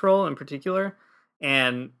Border Patrol in particular,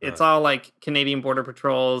 and it's Uh, all like Canadian Border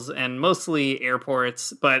Patrols and mostly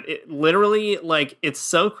airports. But it literally like it's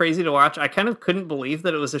so crazy to watch. I kind of couldn't believe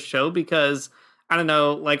that it was a show because I don't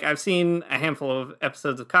know, like I've seen a handful of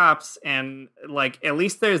episodes of Cops, and like at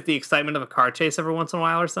least there's the excitement of a car chase every once in a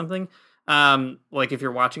while or something. Like if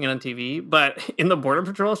you're watching it on TV, but in the Border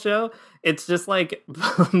Patrol show, it's just like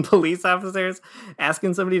police officers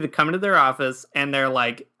asking somebody to come into their office, and they're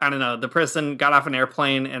like, I don't know, the person got off an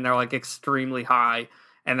airplane and they're like extremely high,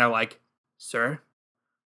 and they're like, "Sir,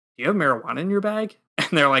 do you have marijuana in your bag?"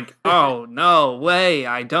 And they're like, "Oh, no way,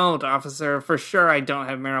 I don't, officer. For sure I don't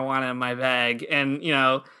have marijuana in my bag." And,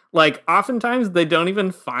 like, oftentimes they don't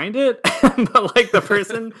even find it, but, like, the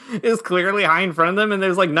person is clearly high in front of them, and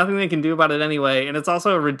there's, like, nothing they can do about it anyway. And it's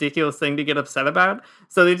also a ridiculous thing to get upset about.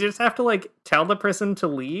 So they just have to, like, tell the person to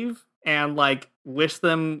leave and, like, wish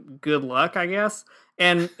them good luck, I guess.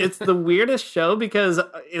 And it's the weirdest show because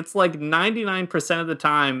it's like 99% of the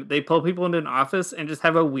time they pull people into an office and just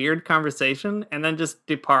have a weird conversation and then just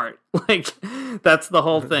depart. Like that's the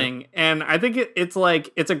whole thing. And I think it's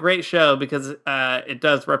like it's a great show because it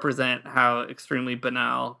does represent how extremely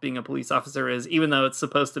banal being a police officer is, even though it's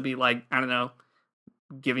supposed to be like, I don't know,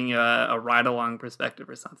 giving you a ride along perspective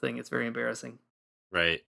or something. It's very embarrassing.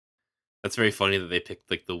 Right. That's very funny that they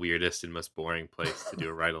picked like the weirdest and most boring place to do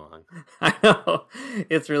a ride along. I know.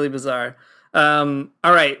 It's really bizarre. All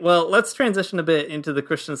right. Well, let's transition a bit into the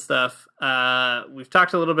Christian stuff. We've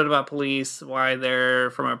talked a little bit about police, why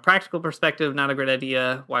they're, from a practical perspective, not a great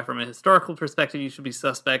idea, why from a historical perspective, you should be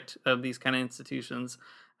suspect of these kind of institutions.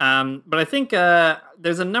 But I think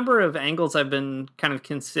there's a number of angles I've been kind of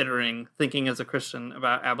considering thinking as a Christian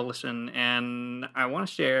about abolition, and I want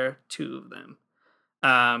to share two of them.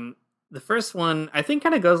 The first one, I think,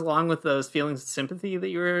 kind of goes along with those feelings of sympathy that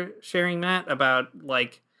you were sharing, Matt, about,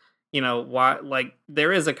 like, why, like,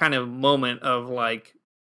 there is a kind of moment of, like,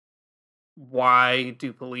 why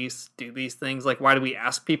do police do these things? Like, why do we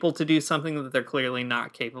ask people to do something that they're clearly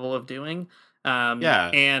not capable of doing?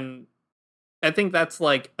 Yeah. And I think that's,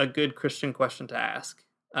 like, a good Christian question to ask.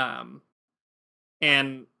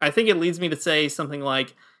 And I think it leads me to say something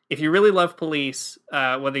like, if you really love police,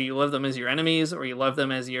 whether you love them as your enemies or you love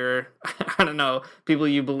them as your, I don't know, people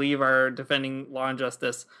you believe are defending law and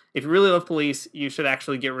justice, if you really love police, you should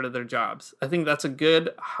actually get rid of their jobs. I think that's a good,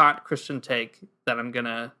 hot Christian take that I'm going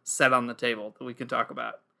to set on the table that we can talk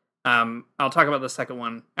about. I'll talk about the second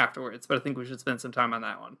one afterwards, but I think we should spend some time on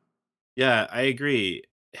that one. Yeah, I agree.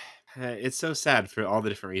 It's so sad for all the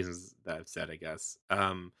different reasons that I've said, I guess.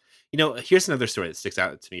 Here's another story that sticks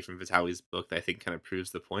out to me from Vitaly's book that I think kind of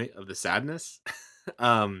proves the point of the sadness.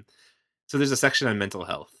 So there's a section on mental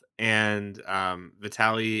health, and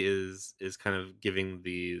Vitaly is kind of giving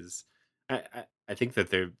these. I think that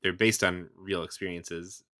they're based on real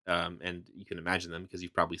experiences, and you can imagine them because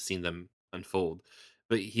you've probably seen them unfold.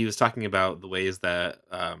 But he was talking about the ways that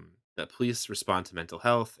that police respond to mental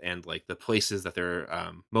health and like the places that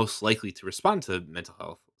they're most likely to respond to mental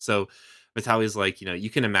health. So Vitaly's like, you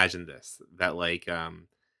can imagine this, that like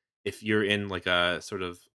if you're in like a sort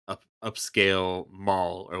of upscale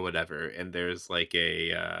mall or whatever, and there's like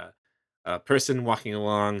a person walking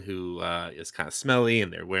along who is kind of smelly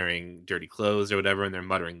and they're wearing dirty clothes or whatever, and they're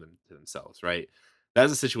muttering them to themselves, right? That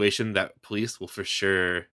is a situation that police will for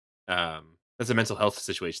sure. That's a mental health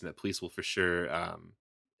situation that police will for sure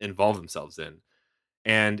involve themselves in,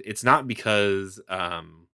 and it's not because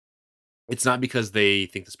they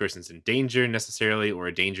think this person's in danger necessarily or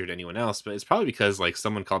a danger to anyone else, but it's probably because like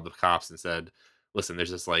someone called the cops and said, "Listen, there's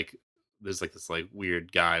this like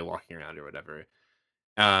weird guy walking around or whatever."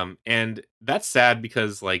 And that's sad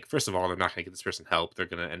because like first of all, they're not going to get this person help. They're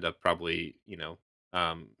going to end up probably,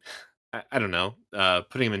 um, I don't know,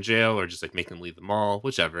 putting him in jail or just like making him leave the mall,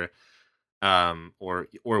 whichever. Or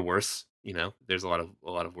worse. There's a lot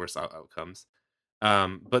of worse outcomes.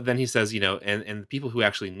 But then he says, and the people who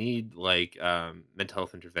actually need like mental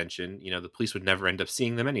health intervention, the police would never end up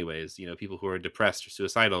seeing them anyways. People who are depressed or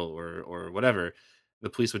suicidal or whatever, the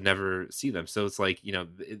police would never see them. So it's like,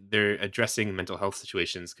 they're addressing mental health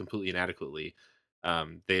situations completely inadequately.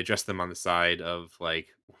 They address them on the side of like,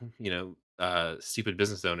 stupid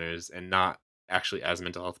business owners and not actually as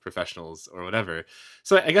mental health professionals or whatever.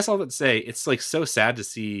 So I guess all that to say, it's like so sad to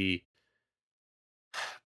see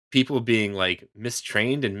people being like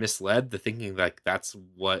mistrained and misled to thinking like that's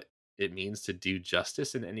what it means to do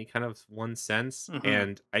justice in any kind of one sense. Mhm.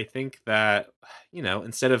 And I think that,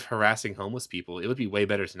 instead of harassing homeless people, it would be way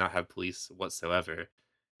better to not have police whatsoever.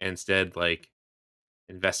 And instead, like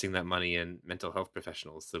investing that money in mental health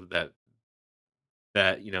professionals so that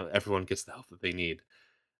everyone gets the help that they need.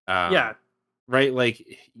 Yeah. Right? Like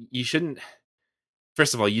you shouldn't.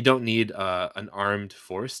 First of all, you don't need an armed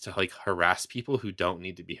force to like harass people who don't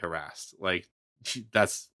need to be harassed. Like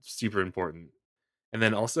that's super important. And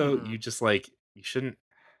then also Mhm. you just like you shouldn't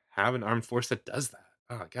have an armed force that does that.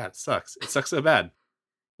 Oh god, it sucks. It sucks so bad.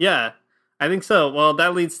 Yeah, I think so. Well,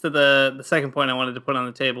 that leads to the second point I wanted to put on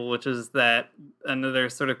the table, which is that another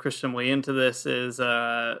sort of Christian way into this is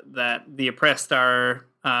that the oppressed are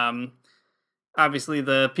obviously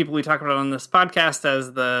the people we talk about on this podcast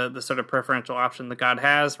as the sort of preferential option that God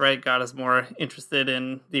has, right? God is more interested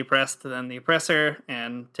in the oppressed than the oppressor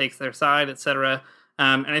and takes their side, etc.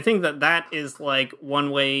 And I think that is like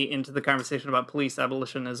one way into the conversation about police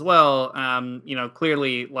abolition as well.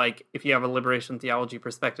 Clearly, like if you have a liberation theology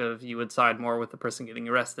perspective, you would side more with the person getting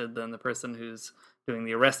arrested than the person who's doing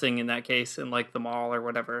the arresting in that case in like the mall or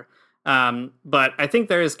whatever. But I think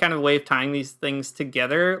there is kind of a way of tying these things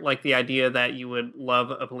together, like the idea that you would love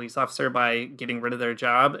a police officer by getting rid of their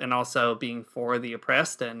job and also being for the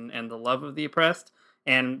oppressed and the love of the oppressed.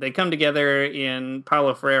 And they come together in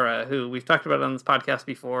Paulo Freire, who we've talked about on this podcast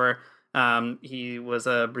before. He was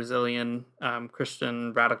a Brazilian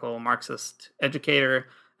Christian radical Marxist educator.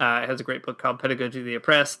 Has a great book called Pedagogy of the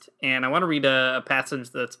Oppressed. And I want to read a passage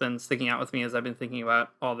that's been sticking out with me as I've been thinking about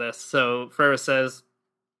all this. So Freire says,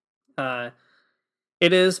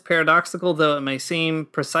 it is, paradoxical though it may seem,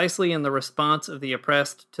 precisely in the response of the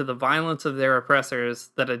oppressed to the violence of their oppressors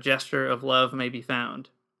that a gesture of love may be found.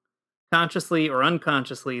 Consciously or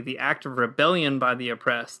unconsciously, the act of rebellion by the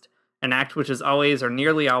oppressed, an act which is always or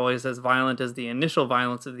nearly always as violent as the initial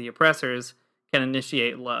violence of the oppressors, can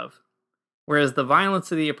initiate love. Whereas the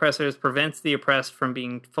violence of the oppressors prevents the oppressed from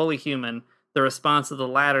being fully human, the response of the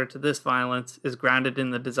latter to this violence is grounded in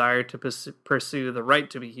the desire to pursue the right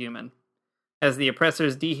to be human. As the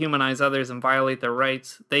oppressors dehumanize others and violate their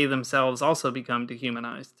rights, they themselves also become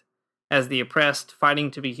dehumanized. As the oppressed,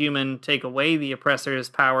 fighting to be human, take away the oppressor's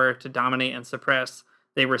power to dominate and suppress,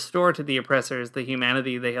 they restore to the oppressors the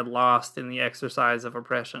humanity they had lost in the exercise of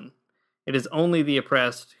oppression. It is only the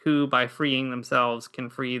oppressed who, by freeing themselves, can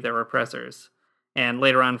free their oppressors. And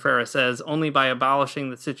later on, Freire says, only by abolishing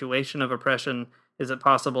the situation of oppression is it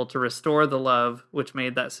possible to restore the love which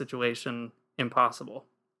made that situation impossible.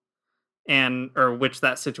 Or which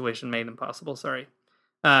that situation made impossible, sorry.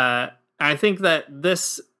 I think that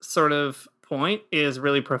this sort of point is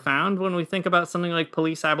really profound when we think about something like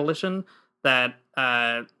police abolition, that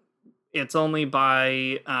it's only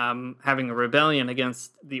by having a rebellion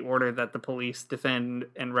against the order that the police defend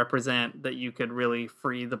and represent that you could really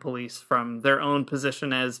free the police from their own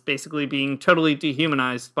position as basically being totally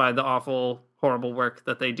dehumanized by the awful, horrible work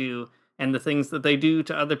that they do and the things that they do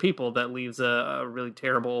to other people that leaves a really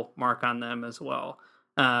terrible mark on them as well.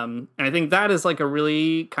 And I think that is like a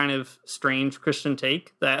really kind of strange Christian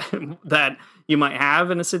take that that you might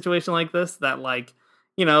have in a situation like this, that like,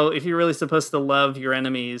 if you're really supposed to love your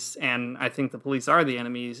enemies, and I think the police are the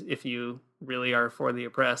enemies if you really are for the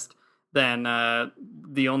oppressed, then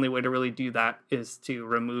the only way to really do that is to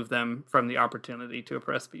remove them from the opportunity to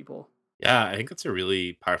oppress people. Yeah, I think that's a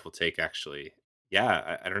really powerful take, actually.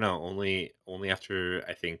 Yeah, I don't know. Only after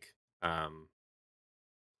I think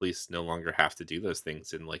police no longer have to do those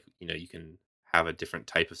things, and like you can have a different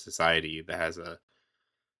type of society that has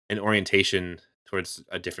an orientation towards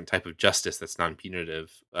a different type of justice that's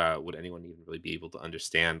non-punitive. Would anyone even really be able to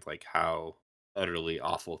understand like how utterly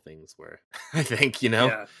awful things were? I think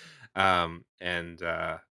Yeah. Yeah,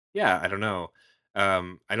 I don't know.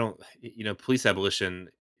 I don't. Police abolition,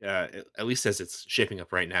 at least as it's shaping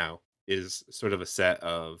up right now, is sort of a set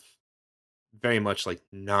of very much like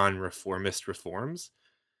non-reformist reforms.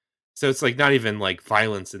 So it's like not even like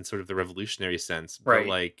violence in sort of the revolutionary sense, but Right.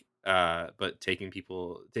 like taking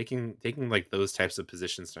like those types of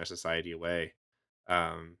positions in our society away,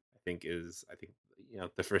 I think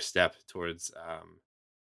the first step towards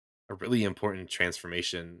a really important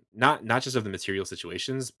transformation, not just of the material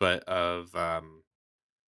situations, but of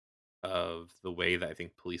the way that I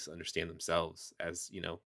think police understand themselves as,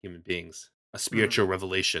 human beings. A spiritual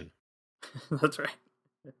revelation. That's right.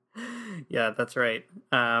 Yeah, that's right.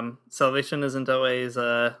 Salvation isn't always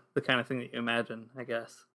the kind of thing that you imagine, I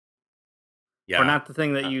guess. Yeah. Or not the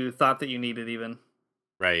thing that you thought that you needed even.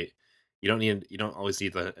 Right. You don't always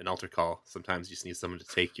need an altar call. Sometimes you just need someone to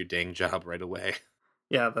take your dang job right away.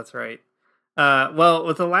 Yeah, that's right. Well,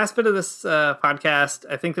 with the last bit of this podcast,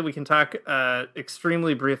 I think that we can talk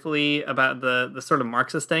extremely briefly about the sort of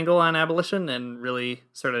Marxist angle on abolition and really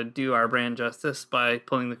sort of do our brand justice by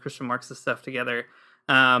pulling the Christian Marxist stuff together.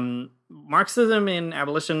 Marxism in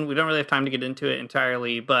abolition, we don't really have time to get into it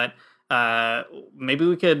entirely, but maybe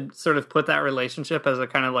we could sort of put that relationship as a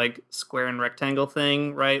kind of like square and rectangle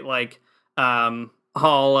thing, right? Like I don't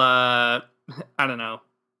know.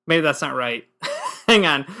 Maybe that's not right. Hang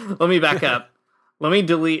on. Let me back up. Let me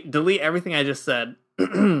delete everything I just said.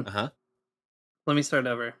 Uh-huh. Let me start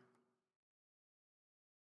over.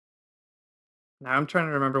 Now I'm trying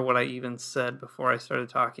to remember what I even said before I started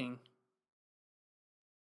talking.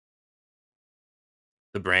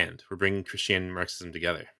 The brand. We're bringing Christianity and Marxism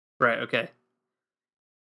together. Right, okay.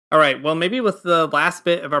 All right, well, maybe with the last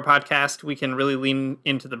bit of our podcast, we can really lean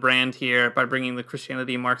into the brand here by bringing the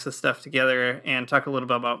Christianity Marxist stuff together and talk a little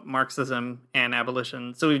bit about Marxism and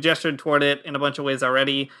abolition. So we've gestured toward it in a bunch of ways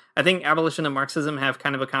already. I think abolition and Marxism have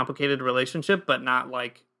kind of a complicated relationship, but not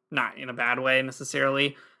in a bad way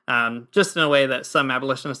necessarily. Just in a way that some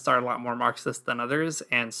abolitionists are a lot more Marxist than others,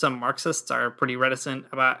 and some Marxists are pretty reticent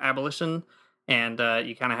about abolition, and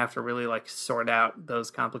you kind of have to really sort out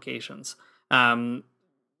those complications.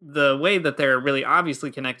 The way that they're really obviously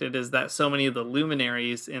connected is that so many of the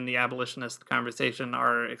luminaries in the abolitionist conversation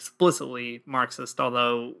are explicitly Marxist,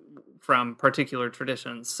 although from particular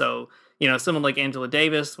traditions. So, someone like Angela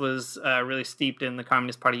Davis was really steeped in the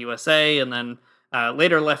Communist Party USA, and then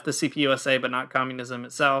later left the CPUSA, but not communism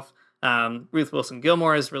itself. Ruth Wilson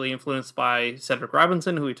Gilmore is really influenced by Cedric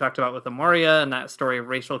Robinson, who we talked about with Amoria and that story of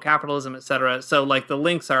racial capitalism, etc. So, the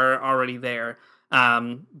links are already there.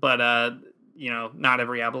 But not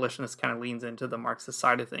every abolitionist kind of leans into the Marxist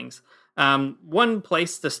side of things. One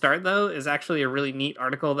place to start, though, is actually a really neat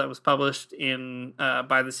article that was published in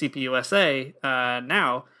by the CPUSA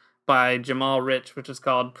now by Jamal Rich, which is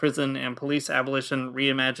called Prison and Police Abolition,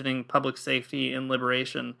 Reimagining Public Safety and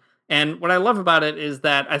Liberation. And what I love about it is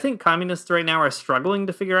that I think communists right now are struggling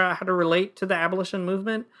to figure out how to relate to the abolition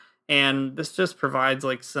movement. And this just provides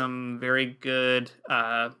some very good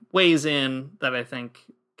ways in that I think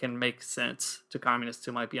can make sense to communists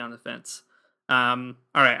who might be on the fence. All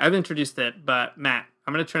right, I've introduced it, but Matt,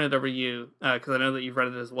 I'm going to turn it over to you because I know that you've read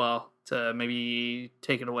it as well to maybe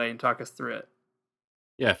take it away and talk us through it.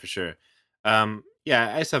 Yeah, for sure. I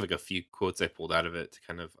just have a few quotes I pulled out of it to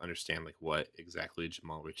kind of understand what exactly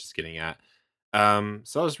Jamal Rich is getting at.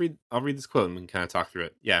 So I'll read this quote and we can kind of talk through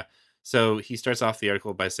it. Yeah. So he starts off the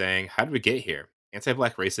article by saying, "How did we get here?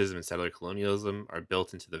 Anti-black racism and settler colonialism are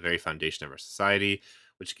built into the very foundation of our society,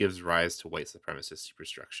 which gives rise to white supremacist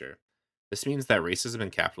superstructure. This means that racism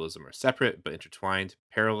and capitalism are separate but intertwined,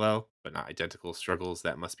 parallel but not identical struggles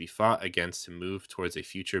that must be fought against to move towards a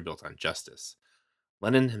future built on justice.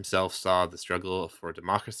 Lenin himself saw the struggle for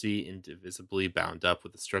democracy indivisibly bound up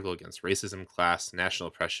with the struggle against racism, class, national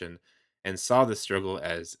oppression, and saw this struggle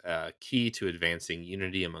as a key to advancing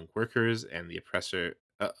unity among workers and the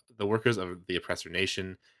workers of the oppressor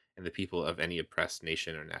nation and the people of any oppressed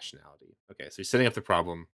nation or nationality." Okay, so he's setting up the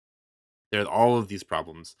problem. There are all of these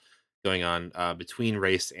problems going on between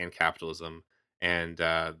race and capitalism, and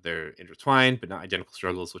they're intertwined but not identical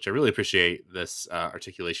struggles, which I really appreciate this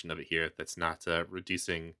articulation of it here. That's not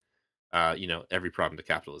reducing, every problem to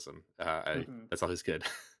capitalism. That's always good.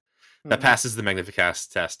 That passes the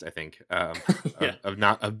Magnificast test, I think, Yeah.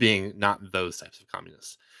 of being not those types of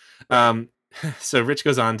communists. So Rich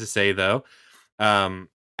goes on to say, though,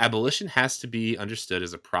 abolition has to be understood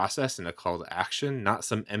as a process and a call to action, not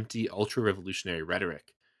some empty ultra-revolutionary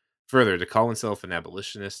rhetoric. Further, to call oneself an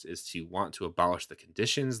abolitionist is to want to abolish the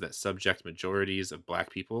conditions that subject majorities of black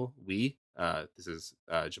people. This is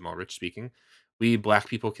Jamal Rich speaking, we black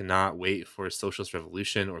people cannot wait for a socialist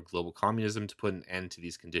revolution or global communism to put an end to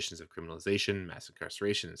these conditions of criminalization, mass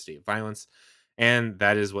incarceration, and state violence. And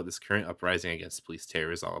that is what this current uprising against police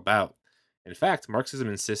terror is all about. In fact, Marxism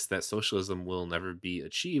insists that socialism will never be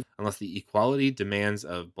achieved unless the equality demands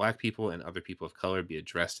of black people and other people of color be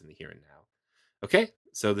addressed in the here and now. Okay,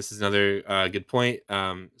 so this is another good point.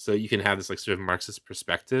 So you can have this sort of Marxist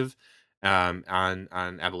perspective on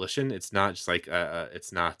abolition. It's not just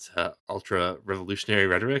it's not ultra revolutionary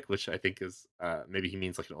rhetoric, which I think is maybe he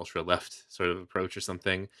means an ultra left sort of approach or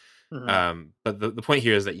something. But the point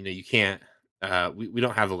here is that you can't we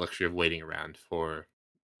don't have the luxury of waiting around for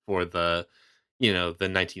the the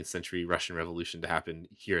 19th century Russian Revolution to happen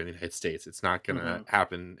here in the United States. It's not going to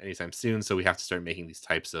happen anytime soon. So we have to start making these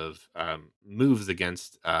types of moves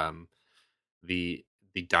against the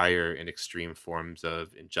dire and extreme forms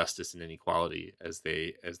of injustice and inequality as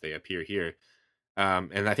they appear here.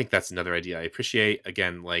 And I think that's another idea I appreciate.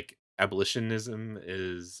 Again, abolitionism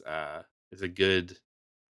is a good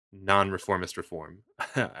non-reformist reform,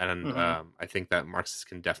 and I think that Marxists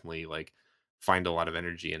can definitely find a lot of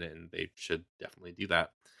energy in it, and they should definitely do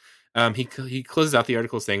that. He closes out the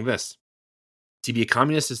article saying this: "To be a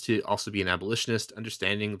communist is to also be an abolitionist,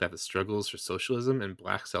 understanding that the struggles for socialism and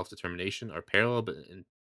black self-determination are parallel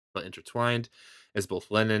but intertwined, as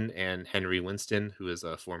both Lenin and Henry Winston, who is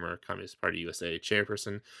a former Communist Party USA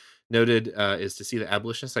chairperson, noted, is to see that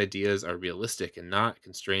abolitionist ideas are realistic and not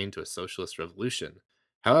constrained to a socialist revolution.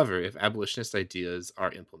 However, if abolitionist ideas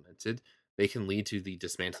are implemented, they can lead to the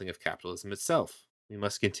dismantling of capitalism itself. We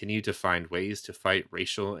must continue to find ways to fight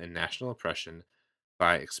racial and national oppression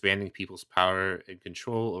by expanding people's power and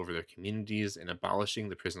control over their communities and abolishing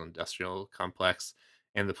the prison industrial complex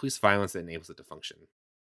and the police violence that enables it to function.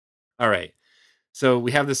 All right. So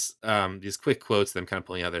we have these quick quotes that I'm kind of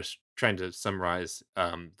pulling out there, trying to summarize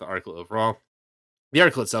the article overall. The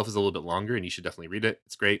article itself is a little bit longer, and you should definitely read it.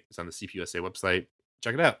 It's great. It's on the CPUSA website.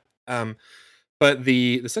 Check it out. But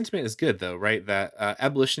the sentiment is good, though, right? That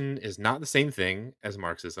abolition is not the same thing as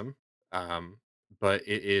Marxism, um, but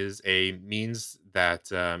it is a means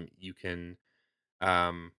that you can,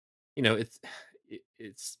 um, it's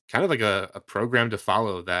it's kind of like a program to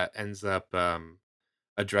follow that ends up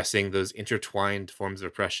addressing those intertwined forms of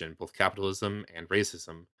oppression, both capitalism and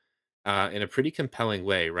racism, in a pretty compelling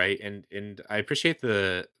way, right? And I appreciate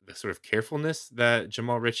the sort of carefulness that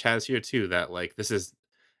Jamal Rich has here too. That like this is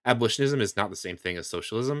abolitionism is not the same thing as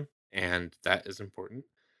socialism, and that is important.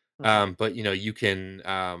 Mhm. But you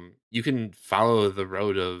can follow the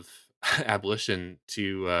road of abolition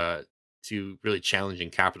to really challenging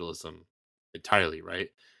capitalism entirely, right?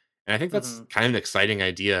 And I think that's Mhm. kind of an exciting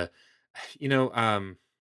idea. You know,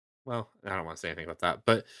 well, I don't want to say anything about that,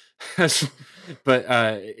 but but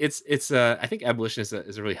it's I think abolition is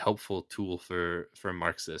a really helpful tool for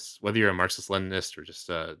Marxists, whether you're a Marxist Leninist or just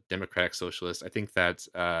a democratic socialist. I think that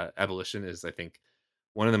abolition is, I think,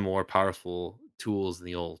 one of the more powerful tools in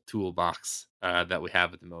the old toolbox that we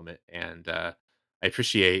have at the moment, and I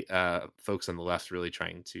appreciate folks on the left really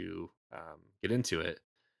trying to get into it.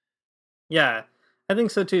 Yeah, I think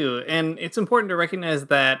so too. And it's important to recognize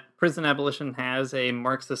that prison abolition has a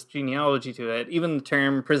Marxist genealogy to it. Even the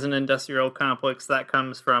term prison industrial complex that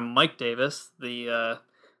comes from Mike Davis, the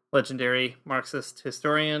legendary Marxist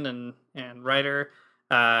historian and writer.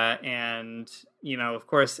 And, of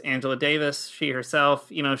course, Angela Davis, she herself,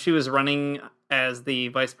 she was running as the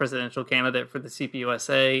vice presidential candidate for the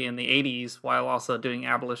CPUSA in the 80s while also doing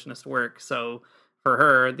abolitionist work. So, for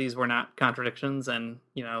her, these were not contradictions. And,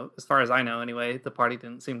 as far as I know, anyway, the party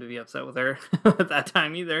didn't seem to be upset with her at that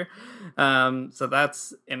time either. So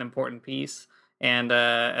that's an important piece. And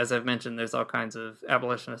as I've mentioned, there's all kinds of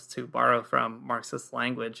abolitionists who borrow from Marxist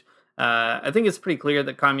language. I think it's pretty clear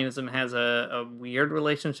that communism has a weird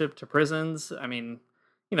relationship to prisons. I mean,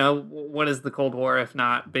 what is the Cold War if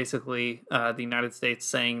not basically the United States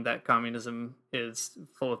saying that communism is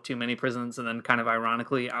full of too many prisons and then kind of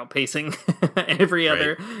ironically outpacing every Right.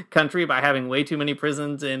 other country by having way too many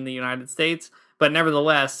prisons in the United States? But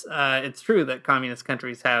nevertheless, it's true that communist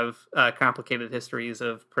countries have complicated histories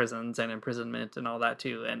of prisons and imprisonment and all that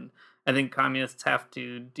too. And I think communists have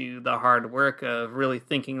to do the hard work of really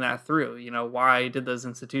thinking that through. Why did those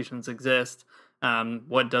institutions exist?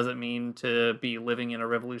 What does it mean to be living in a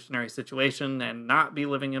revolutionary situation and not be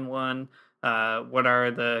living in one? What are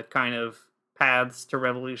the kind of paths to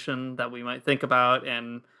revolution that we might think about?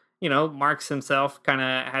 And Marx himself kind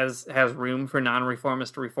of has room for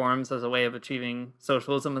non-reformist reforms as a way of achieving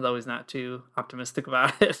socialism, although he's not too optimistic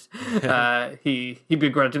about it. He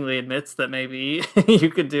begrudgingly admits that maybe you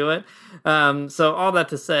could do it. So all that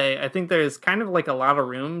to say, I think there's kind of like a lot of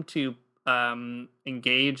room to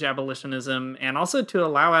engage abolitionism and also to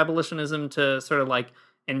allow abolitionism to sort of like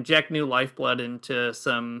inject new lifeblood into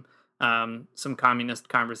some communist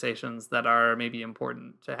conversations that are maybe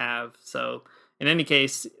important to have. So in any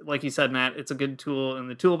case, like you said, Matt, it's a good tool in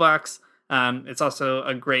the toolbox. It's also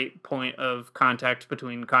a great point of contact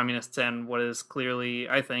between communists and what is clearly,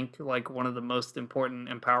 I think, like one of the most important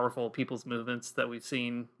and powerful people's movements that we've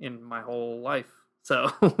seen in my whole life.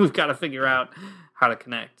 So we've got to figure out how to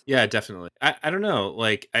connect. Yeah, definitely. I don't know.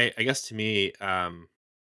 Like I guess to me,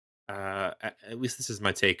 at least this is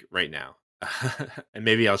my take right now, and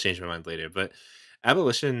maybe I'll change my mind later. But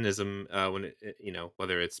abolitionism,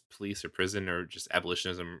 whether it's police or prison or just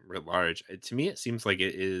abolitionism writ large, to me it seems like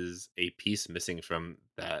it is a piece missing from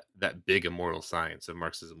that big immortal science of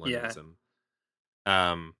Marxism Yeah. Leninism.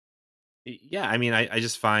 Um, yeah, I mean, I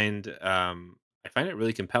just find I find it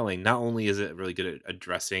really compelling. Not only is it really good at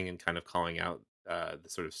addressing and kind of calling out the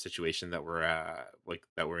sort of situation that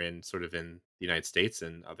we're in, sort of in the United States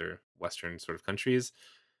and other Western sort of countries,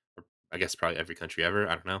 or I guess probably every country ever.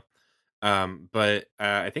 I don't know, but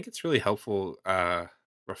I think it's really helpful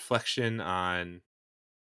reflection on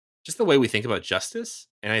just the way we think about justice,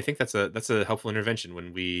 and I think that's a helpful intervention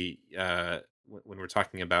when when we're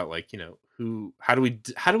talking about like who how do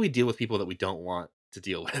we deal with people that we don't want to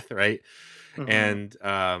deal with, right? Hmm. And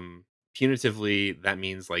punitively that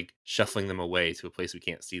means like shuffling them away to a place we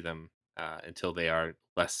can't see them until they are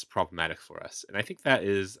less problematic for us, and I think that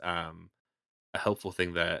is a helpful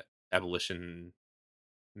thing that abolition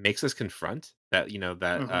makes us confront, that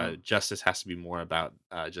that justice has to be more about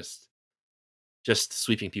just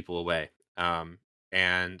sweeping people away.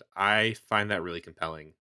 And I find that really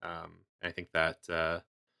compelling. And I think that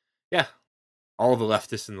yeah, all the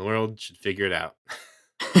leftists in the world should figure it out.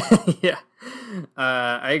 Yeah,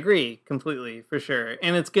 I agree completely, for sure.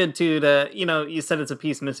 And it's good too to, you said it's a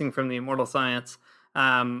piece missing from the immortal science.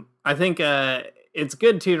 I think it's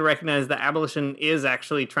good too to recognize that abolition is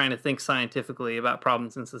actually trying to think scientifically about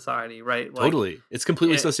problems in society, right? Like, Totally, it's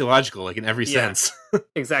completely sociological, like in every sense.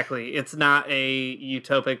 Exactly. It's not a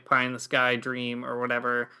utopic pie in the sky dream or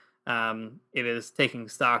whatever. It is taking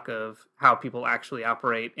stock of how people actually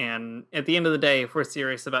operate. And at the end of the day, if we're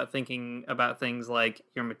serious about thinking about things like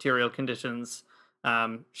your material conditions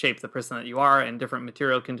shape the person that you are, and different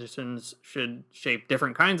material conditions should shape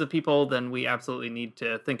different kinds of people, then we absolutely need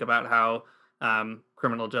to think about how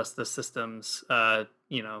criminal justice systems,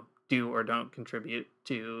 do or don't contribute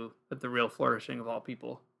to the real flourishing of all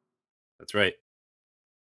people. That's right.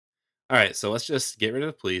 All right, so let's just get rid of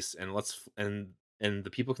the police, and and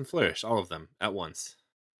the people can flourish, all of them at once.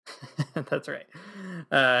 That's right.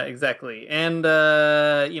 Exactly. And,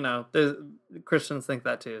 Christians think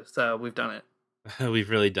that too. So we've done it.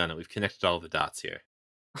 We've really done it. We've connected all the dots here.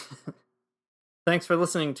 Thanks for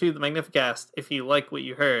listening to the Magnificast. If you like what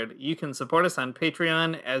you heard, you can support us on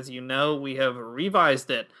Patreon. As you know, we have revised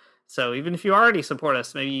it. So even if you already support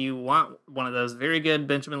us, maybe you want one of those very good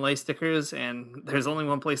Benjamin Lay stickers, and there's only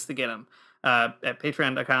one place to get them, at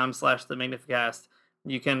patreon.com/the Magnificast.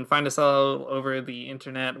 You can find us all over the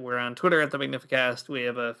internet. We're on Twitter at The Magnificast. We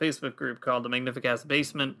have a Facebook group called The Magnificast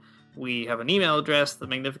Basement. We have an email address,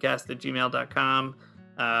 themagnificast@gmail.com.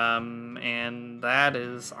 And that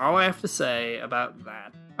is all I have to say about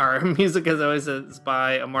that. Our music, as always, is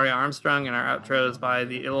by Amaria Armstrong, and our outro is by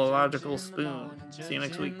The Illogical Spoon. See you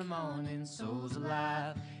next week.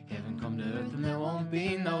 Heaven come to earth and there won't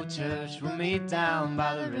be no church. We'll meet down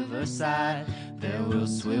by the riverside. There we'll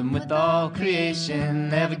swim with all creation.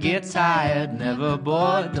 Never get tired, never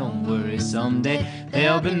bored. Don't worry, someday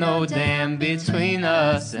there'll be no dam between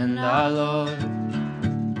us and our Lord.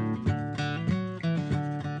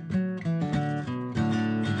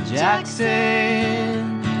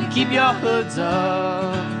 Jackson, keep your hoods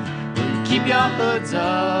up. Well, you keep your hoods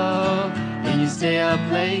up and you stay up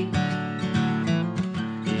late.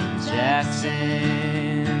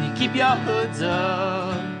 Jackson, you keep your hoods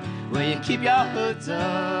up. Well, you keep your hoods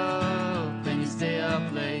up and you stay up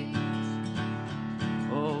late.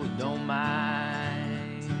 Oh, don't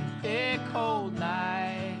mind a cold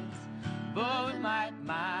night, but we might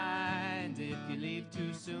mind if you leave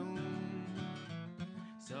too soon.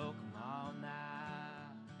 So come on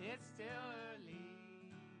now, it's still early.